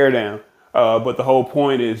let your hair down, but the whole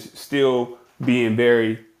point is still being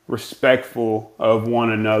very respectful of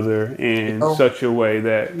one another you in know, such a way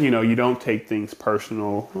that you don't take things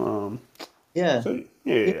personal. yeah. So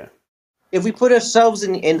yeah, If we put ourselves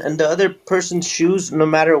in the other person's shoes, no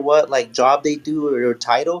matter what like job they do or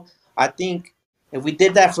title, I think if we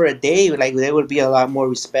did that for a day, like there would be a lot more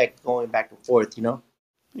respect going back and forth.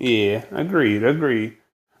 yeah, agreed.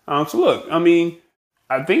 So look, I mean,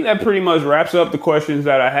 I think that pretty much wraps up the questions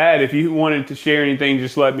that I had. If you wanted to share anything,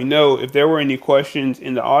 just let me know. If there were any questions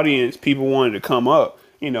in the audience, people wanted to come up,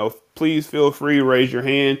 please feel free to raise your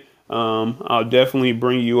hand. I'll definitely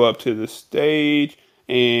bring you up to the stage,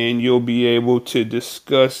 and you'll be able to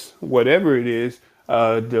discuss whatever it is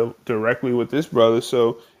directly with this brother.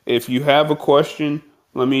 So if you have a question,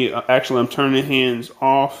 I'm turning hands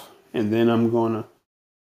off, and then I'm going to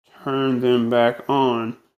turn them back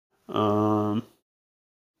on. Um,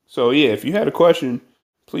 so yeah, if you had a question,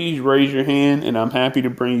 please raise your hand, and I'm happy to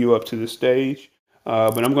bring you up to the stage.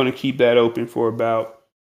 But I'm going to keep that open for about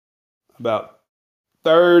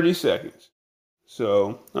 30 seconds.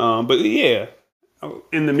 So, but yeah,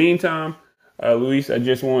 in the meantime, Luis, I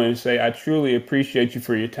just wanted to say I truly appreciate you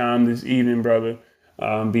for your time this evening, brother.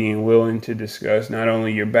 Being willing to discuss not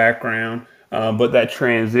only your background, but that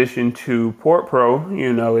transition to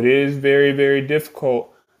PortPro. It is very, very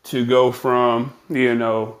difficult to go from,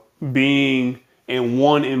 being in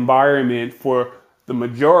one environment for the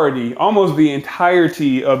majority, almost the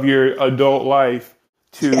entirety of your adult life,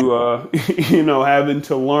 to having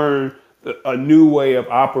to learn a new way of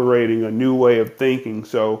operating, a new way of thinking.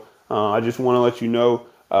 So I just want to let you know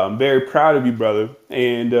I'm very proud of you, brother,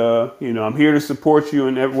 and I'm here to support you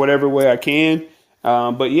in whatever way I can.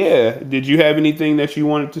 But yeah, did you have anything that you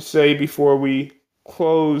wanted to say before we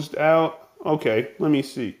closed out? Okay, let me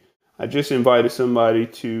see. I just invited somebody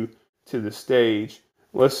to the stage.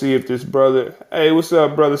 Let's see if this brother. Hey, what's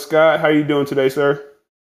up, brother Scott? How you doing today, sir?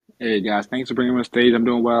 Hey guys, thanks for bringing me on stage. I'm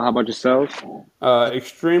doing well. How about yourself?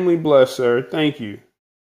 Extremely blessed, sir. Thank you.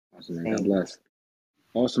 Awesome, man. God Same. bless.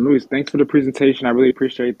 Awesome, Luis. Thanks for the presentation. I really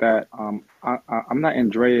appreciate that. I'm not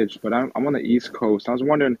in drayage, but I'm on the East Coast. I was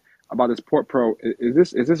wondering, about this PortPro. Is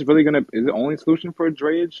this really gonna is the only solution for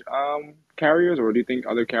drayage carriers, or do you think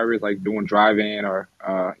other carriers like doing drive-in or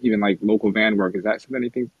even like local van work, is that something you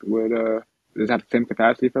think would does that have the same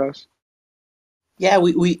capacity for us? Yeah,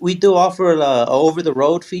 we do offer a over the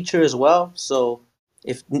road feature as well. So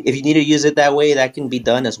if you need to use it that way, that can be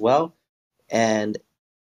done as well. And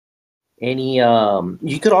any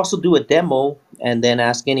you could also do a demo and then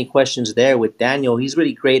ask any questions there with Daniel. He's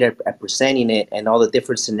really great at presenting it and all the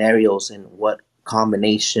different scenarios and what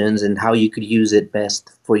combinations and how you could use it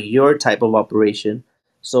best for your type of operation.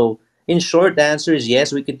 So in short, the answer is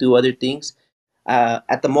yes, we could do other things.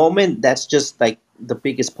 At the moment, that's just like the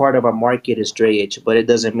biggest part of our market is drayage, but it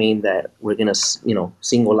doesn't mean that we're gonna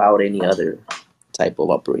single out any other type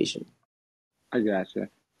of operation. I gotcha.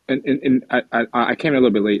 And I came in a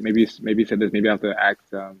little bit late. Maybe you said this. Maybe I have to ask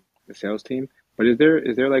the sales team. But is there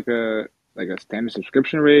like a standard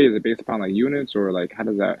subscription rate? Is it based upon like units, or like how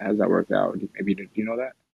does that work out? Maybe do you know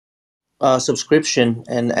that? Subscription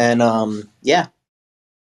and yeah,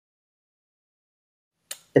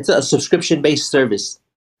 it's a subscription based service.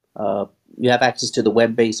 Uh, you have access to the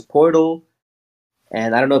web based portal,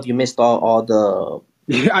 and I don't know if you missed all the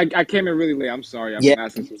Yeah, I came in really late. I'm sorry. yeah. I'm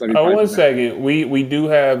asking some stuff you Oh, probably one didn't know. second. We do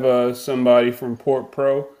have somebody from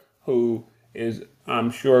PortPro who is,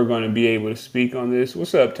 I'm sure, going to be able to speak on this.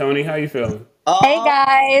 What's up, Tony? How you feeling? Hey Oh,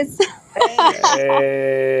 guys. hey.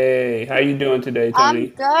 Hey, how you doing today, I'm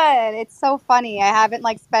Tony? good. It's so funny. I haven't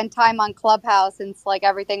like spent time on Clubhouse since like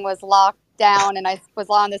everything was locked down and I was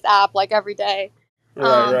on this app like every day.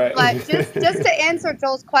 Right, But just right. to answer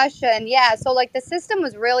Joel's question, yeah, so like the system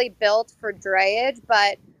was really built for drayage,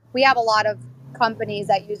 but we have a lot of companies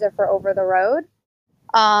that use it for over the road.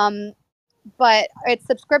 Um, but it's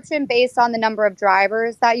subscription based on the number of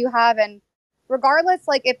drivers that you have, and regardless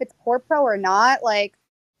like if it's PortPro or not, like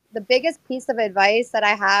the biggest piece of advice that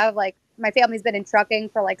I have, like my family's been in trucking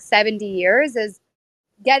for like 70 years, is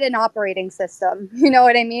get an operating system. You know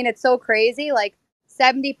what I mean? It's so crazy. Like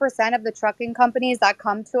 70% of the trucking companies that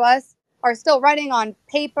come to us are still running on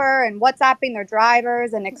paper and WhatsApping their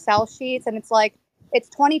drivers and Excel sheets. And it's like, it's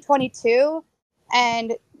 2022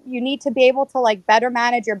 and you need to be able to like better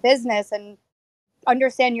manage your business and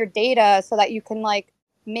understand your data so that you can like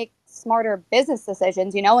make smarter business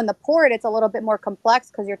decisions. In the port it's a little bit more complex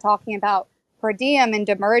because you're talking about per diem and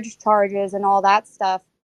demurrage charges and all that stuff,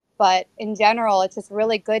 but in general it's just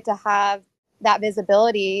really good to have that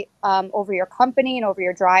visibility over your company and over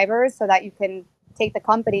your drivers so that you can take the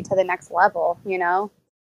company to the next level.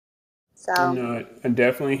 So No, I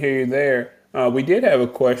definitely hear you there. We did have a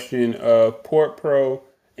question of Port Pro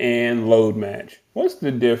and Load Match. What's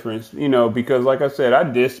the difference? Because like I said, I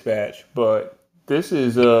dispatch, but this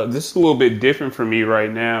is a little bit different for me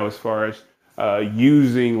right now as far as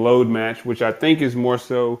using Load Match, which I think is more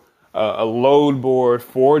so a load board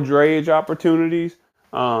for drayage opportunities.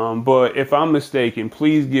 But if I'm mistaken,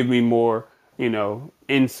 please give me more,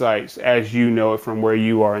 insights as you know it from where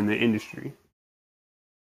you are in the industry.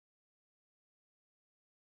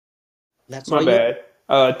 That's My all you. bad.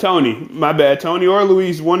 Tony, my bad. Tony or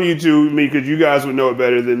Luis, one of you two, me, because you guys would know it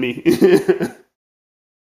better than me.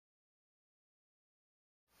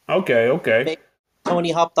 Okay, okay.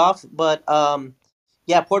 Tony hopped off, but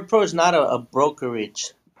yeah, PortPro is not a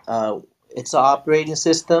brokerage. It's an operating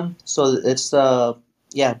system, so it's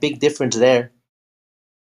yeah, big difference there.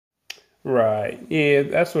 Right. Yeah,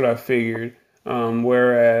 that's what I figured.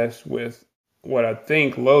 Whereas with what I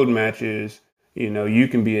think load match is, you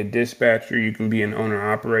can be a dispatcher, you can be an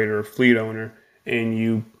owner operator or fleet owner, and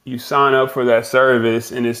you sign up for that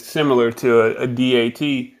service, and it's similar to a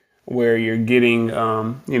DAT where you're getting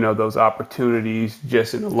those opportunities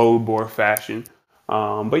just in a load board fashion.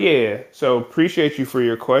 But yeah, so appreciate you for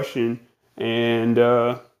your question, and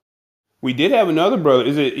we did have another brother.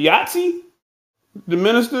 Is it Yahtzee, the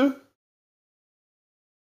minister?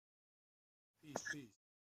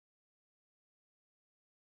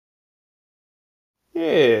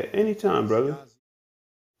 Yeah, anytime, brother.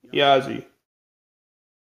 Yazi.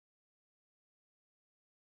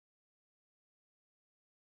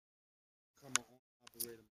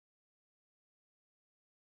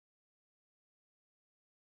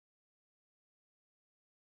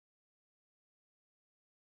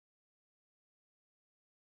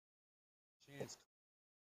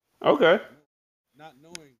 Okay.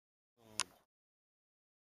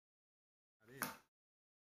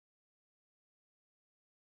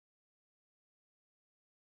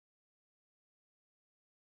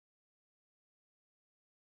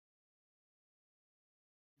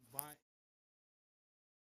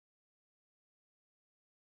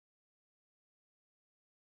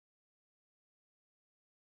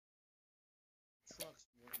 trucks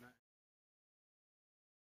and whatnot.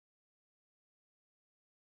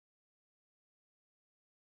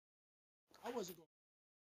 I wasn't going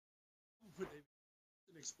to put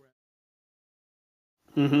an express.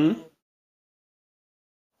 Mm-hmm.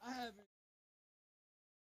 I haven't.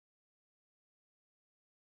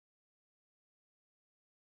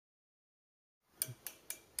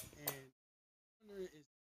 And wonder is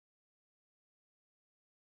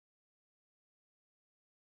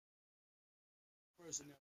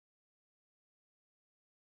personnel.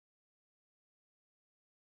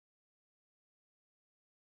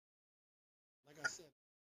 Like I said,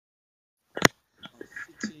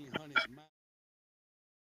 1,500 miles.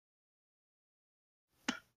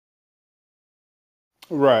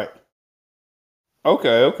 Right.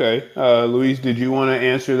 Okay, okay. Luis, did you want to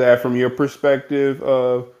answer that from your perspective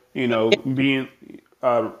of, being,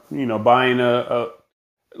 buying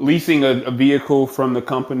leasing a vehicle from the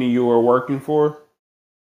company you are working for?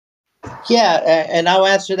 Yeah, and I'll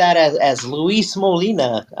answer that as Luis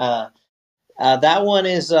Molina. That one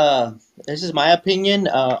is this is my opinion.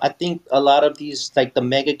 I think a lot of these like the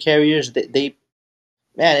mega carriers, they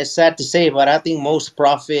man, it's sad to say, but I think most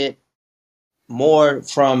profit more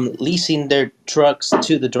from leasing their trucks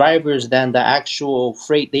to the drivers than the actual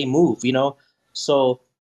freight they move. So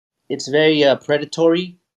it's very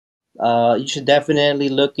predatory. You should definitely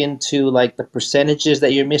look into like the percentages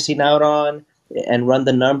that you're missing out on and run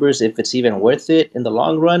the numbers if it's even worth it in the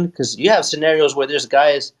long run. Because you have scenarios where there's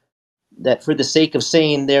guys that, for the sake of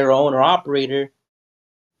saying they're owner operator,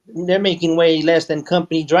 they're making way less than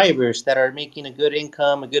company drivers that are making a good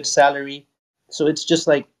income, a good salary. So it's just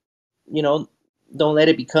like, you know, don't let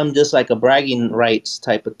it become just like a bragging rights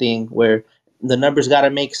type of thing where the numbers got to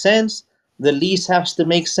make sense, the lease has to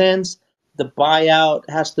make sense, the buyout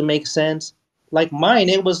has to make sense. Like mine,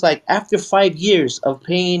 it was like after 5 years of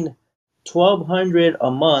paying 1,200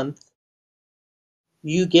 a month,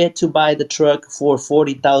 you get to buy the truck for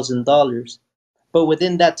 $40,000. But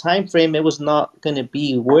within that time frame, it was not going to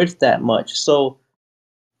be worth that much. So,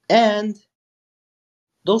 and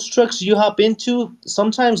those trucks you hop into,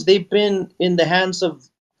 sometimes they've been in the hands of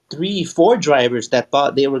three, four drivers that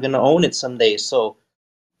thought they were going to own it someday. So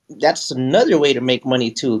that's another way to make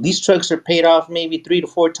money too. These trucks are paid off maybe 3 to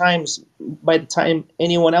 4 times by the time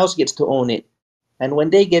anyone else gets to own it. And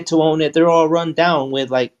when they get to own it, they're all run down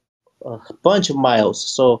with like a bunch of miles.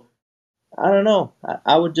 So I don't know.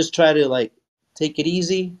 I would just try to like take it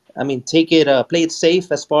easy. I mean, play it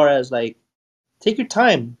safe as far as like take your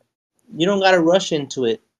time. You don't got to rush into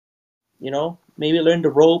it. Maybe learn the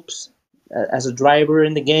ropes as a driver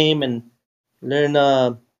in the game and learn.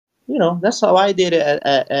 That's how I did it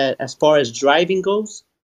as far as driving goes.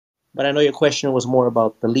 But I know your question was more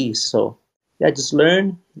about the lease, so yeah, just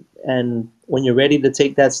learn, and when you're ready to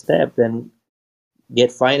take that step, then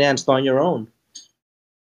get financed on your own.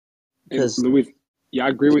 And Because Luis, yeah, I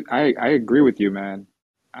agree with you, man.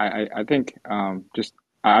 I think just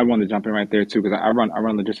I want to jump in right there too because I run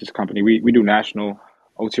a logistics company. We do national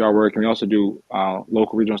OTR work and we also do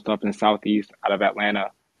local regional stuff in the southeast out of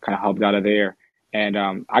Atlanta, kind of hubs out of there. And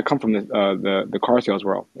I come from the car sales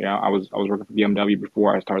world. I was working for BMW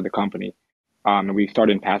before I started the company, and we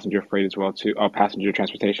started in passenger freight as well too, passenger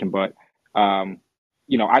transportation. But I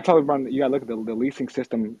tell everyone you gotta look at the leasing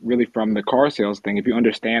system really from the car sales thing. If you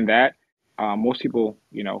understand that, most people,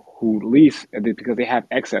 who lease because they have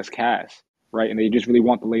excess cash, right, and they just really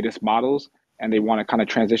want the latest models, and they want to kind of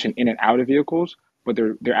transition in and out of vehicles, but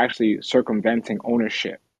they're actually circumventing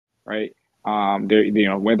ownership, right?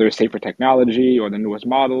 They're whether it's safer technology or the newest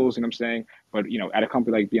models, you know what I'm saying. But at a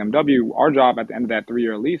company like BMW, our job at the end of that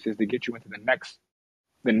 3-year lease is to get you into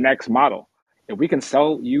the next model. If we can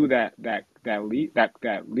sell you that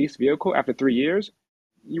lease vehicle after 3 years,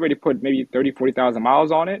 you already put maybe 30, 40,000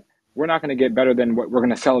 miles on it. We're not going to get better than what we're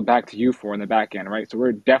going to sell it back to you for in the back end, right? So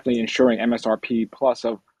we're definitely ensuring MSRP plus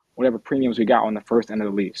of whatever premiums we got on the first end of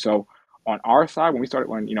the lease. So on our side, when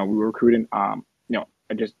we were recruiting,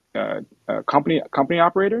 just company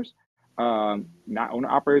operators, not owner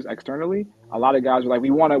operators externally. A lot of guys were like, we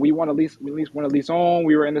lease want to lease on.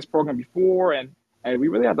 We were in this program before, and we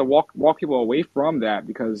really had to walk people away from that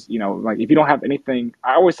because like if you don't have anything,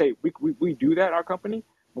 I always say we do that at our company,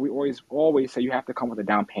 but we always say you have to come with a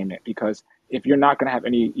down payment because if you're not going to have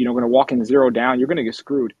any, going to walk in zero down, you're going to get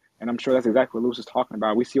screwed. And I'm sure that's exactly what Lewis is talking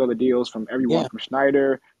about. We see all the deals from everyone yeah, from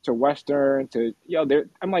Schneider to Western to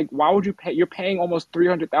I'm like, why would you pay? You're paying almost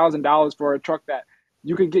 $300,000 for a truck that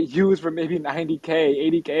you could get used for maybe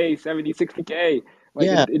 90K, 80K, 70, 60K. Like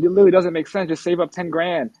yeah, it literally doesn't make sense. Just save up 10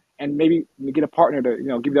 grand and maybe get a partner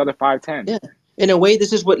to give the other 5, 10. yeah. In a way,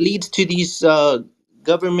 this is what leads to these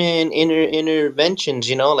government interventions,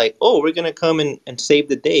 you know, like, oh, we're gonna come and save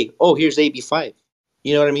the day. Oh, here's AB5.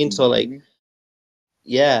 You know what I mean? So like, Hmm.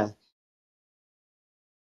 yeah,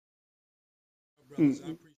 brothers. I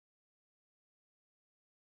Mm, appreciate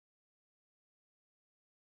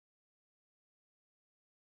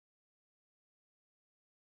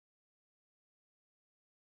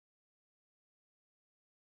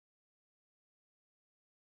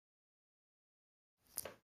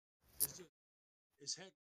it's just it's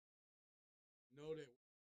heck know that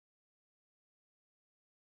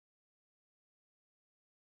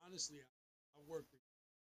honestly I work with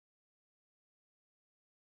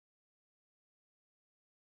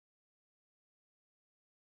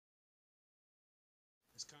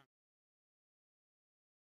this kind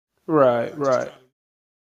right, I just right. try to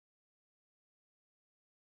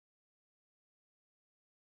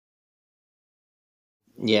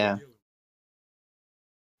what they're yeah, dealing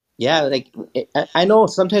yeah. Like I know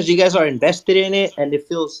sometimes you guys are invested in it, and it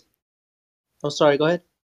feels. Oh, sorry. Go ahead.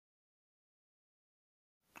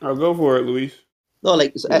 I'll go for it, Luis. No,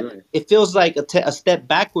 like Yeah, go ahead. it feels like a step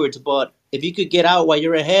backwards. But if you could get out while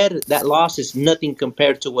you're ahead, that loss is nothing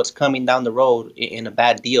compared to what's coming down the road in a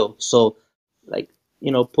bad deal. So, like,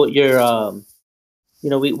 you know, put your you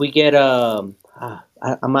know, we get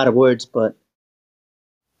I'm out of words, but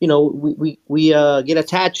you know, we get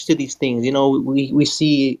attached to these things. You know, we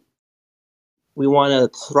see we want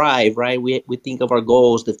to thrive, right? We think of our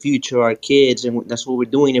goals, the future, our kids, and that's what we're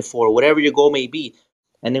doing it for, whatever your goal may be.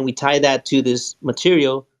 And then we tie that to this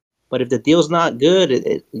material. But if the deal's not good,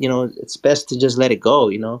 you know, it's best to just let it go,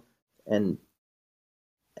 you know, and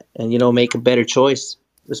you know, make a better choice,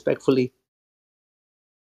 respectfully.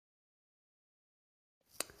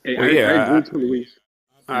 Hey, Well, I agree yeah, too, Luis.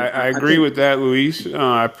 I And appreciate I I agree think, with that, Luis.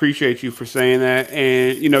 I appreciate you for saying that.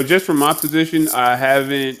 And just from my position, I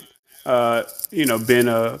haven't, uh, been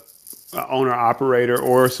a owner operator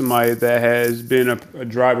or somebody that has been a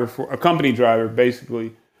driver for a company driver,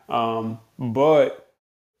 basically. But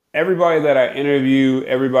everybody that I interview,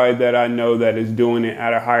 everybody that I know that is doing it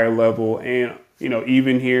at a higher level, and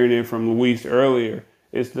even hearing it from Luis earlier,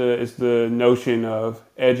 it's the notion of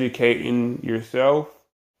educating yourself.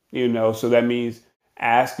 So that means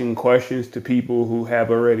asking questions to people who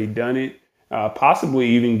have already done it, possibly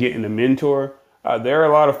even getting a mentor. There are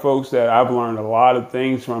a lot of folks that I've learned a lot of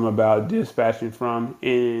things from about dispatching from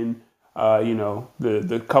in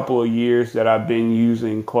the couple of years that I've been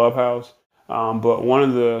using Clubhouse. But one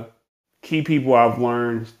of the key people I've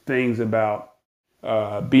learned things about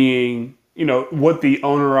being, what the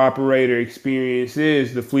owner operator experience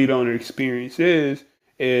is, the fleet owner experience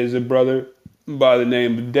is a brother by the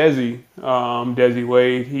name of Desi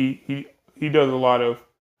Wade. He does a lot of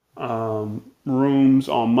rooms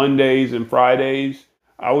on Mondays and Fridays.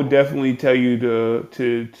 I would definitely tell you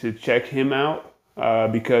to check him out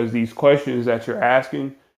because these questions that you're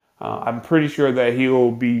asking, I'm pretty sure that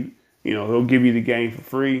he'll give you the game for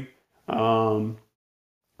free. Um,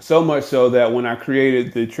 so much so that when I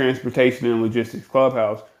created the Transportation and Logistics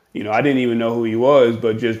Clubhouse, I didn't even know who he was,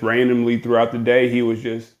 but just randomly throughout the day, he was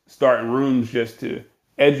just starting rooms just to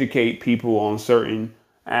educate people on certain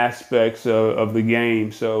aspects of the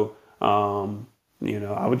game. So,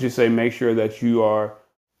 I would just say make sure that you are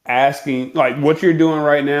asking, like what you're doing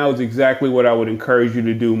right now is exactly what I would encourage you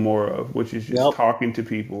to do more of, which is just Yep. talking to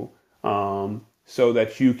people so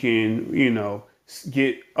that you can,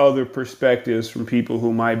 get other perspectives from people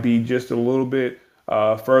who might be just a little bit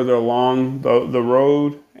further along the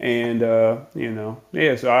road. And,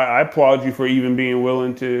 yeah, so I applaud you for even being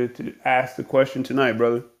willing to ask the question tonight,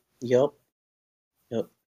 brother. Yep. Yep.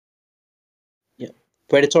 Yep.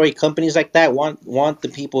 Predatory companies like that want the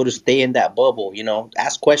people to stay in that bubble. You know,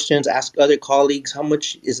 ask questions, ask other colleagues, how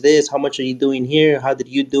much is this? How much are you doing here? How did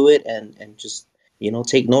you do it? And just you know,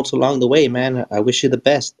 take notes along the way, man. I wish you the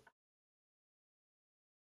best.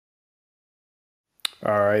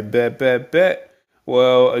 All right, bet.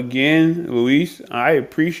 Well, again, Luis, I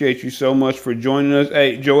appreciate you so much for joining us.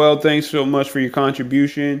 Hey, Joel, thanks so much for your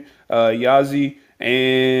contribution. Yazi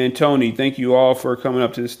and Tony, thank you all for coming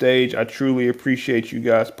up to the stage. I truly appreciate you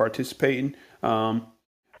guys participating.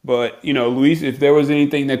 But, Luis, if there was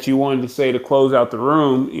anything that you wanted to say to close out the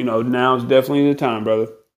room, now's definitely the time, brother.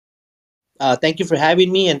 Thank you for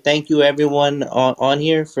having me, and thank you everyone on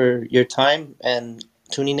here for your time and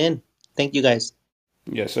tuning in. Thank you guys.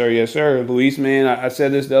 Yes, sir. Yes, sir. Luis, man, I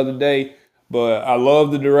said this the other day, but I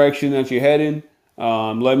love the direction that you're heading.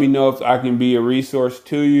 Let me know if I can be a resource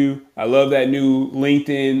to you. I love that new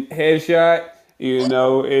LinkedIn headshot.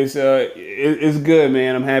 It's good,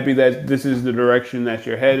 man. I'm happy that this is the direction that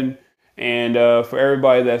you're heading, And for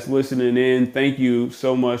everybody that's listening in, thank you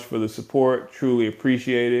so much for the support. Truly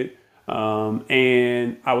appreciate it.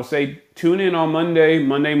 And I would say tune in on Monday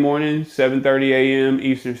morning, 7:30 a.m.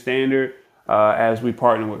 Eastern Standard, as we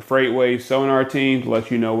partner with Freightways Sonar Team to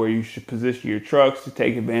let you know where you should position your trucks to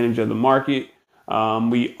take advantage of the market.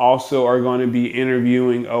 We also are going to be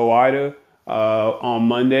interviewing OIDA on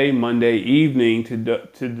Monday evening to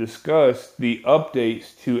discuss the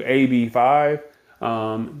updates to AB5.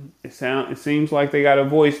 It seems like they got a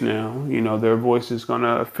voice now. You know, their voice is going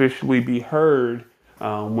to officially be heard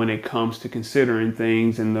when it comes to considering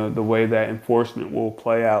things and the way that enforcement will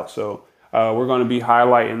play out. So we're going to be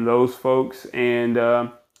highlighting those folks. And,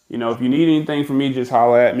 you know, if you need anything from me, just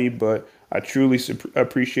holler at me. But I truly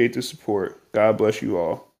appreciate the support. God bless you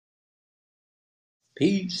all.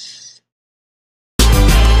 Peace.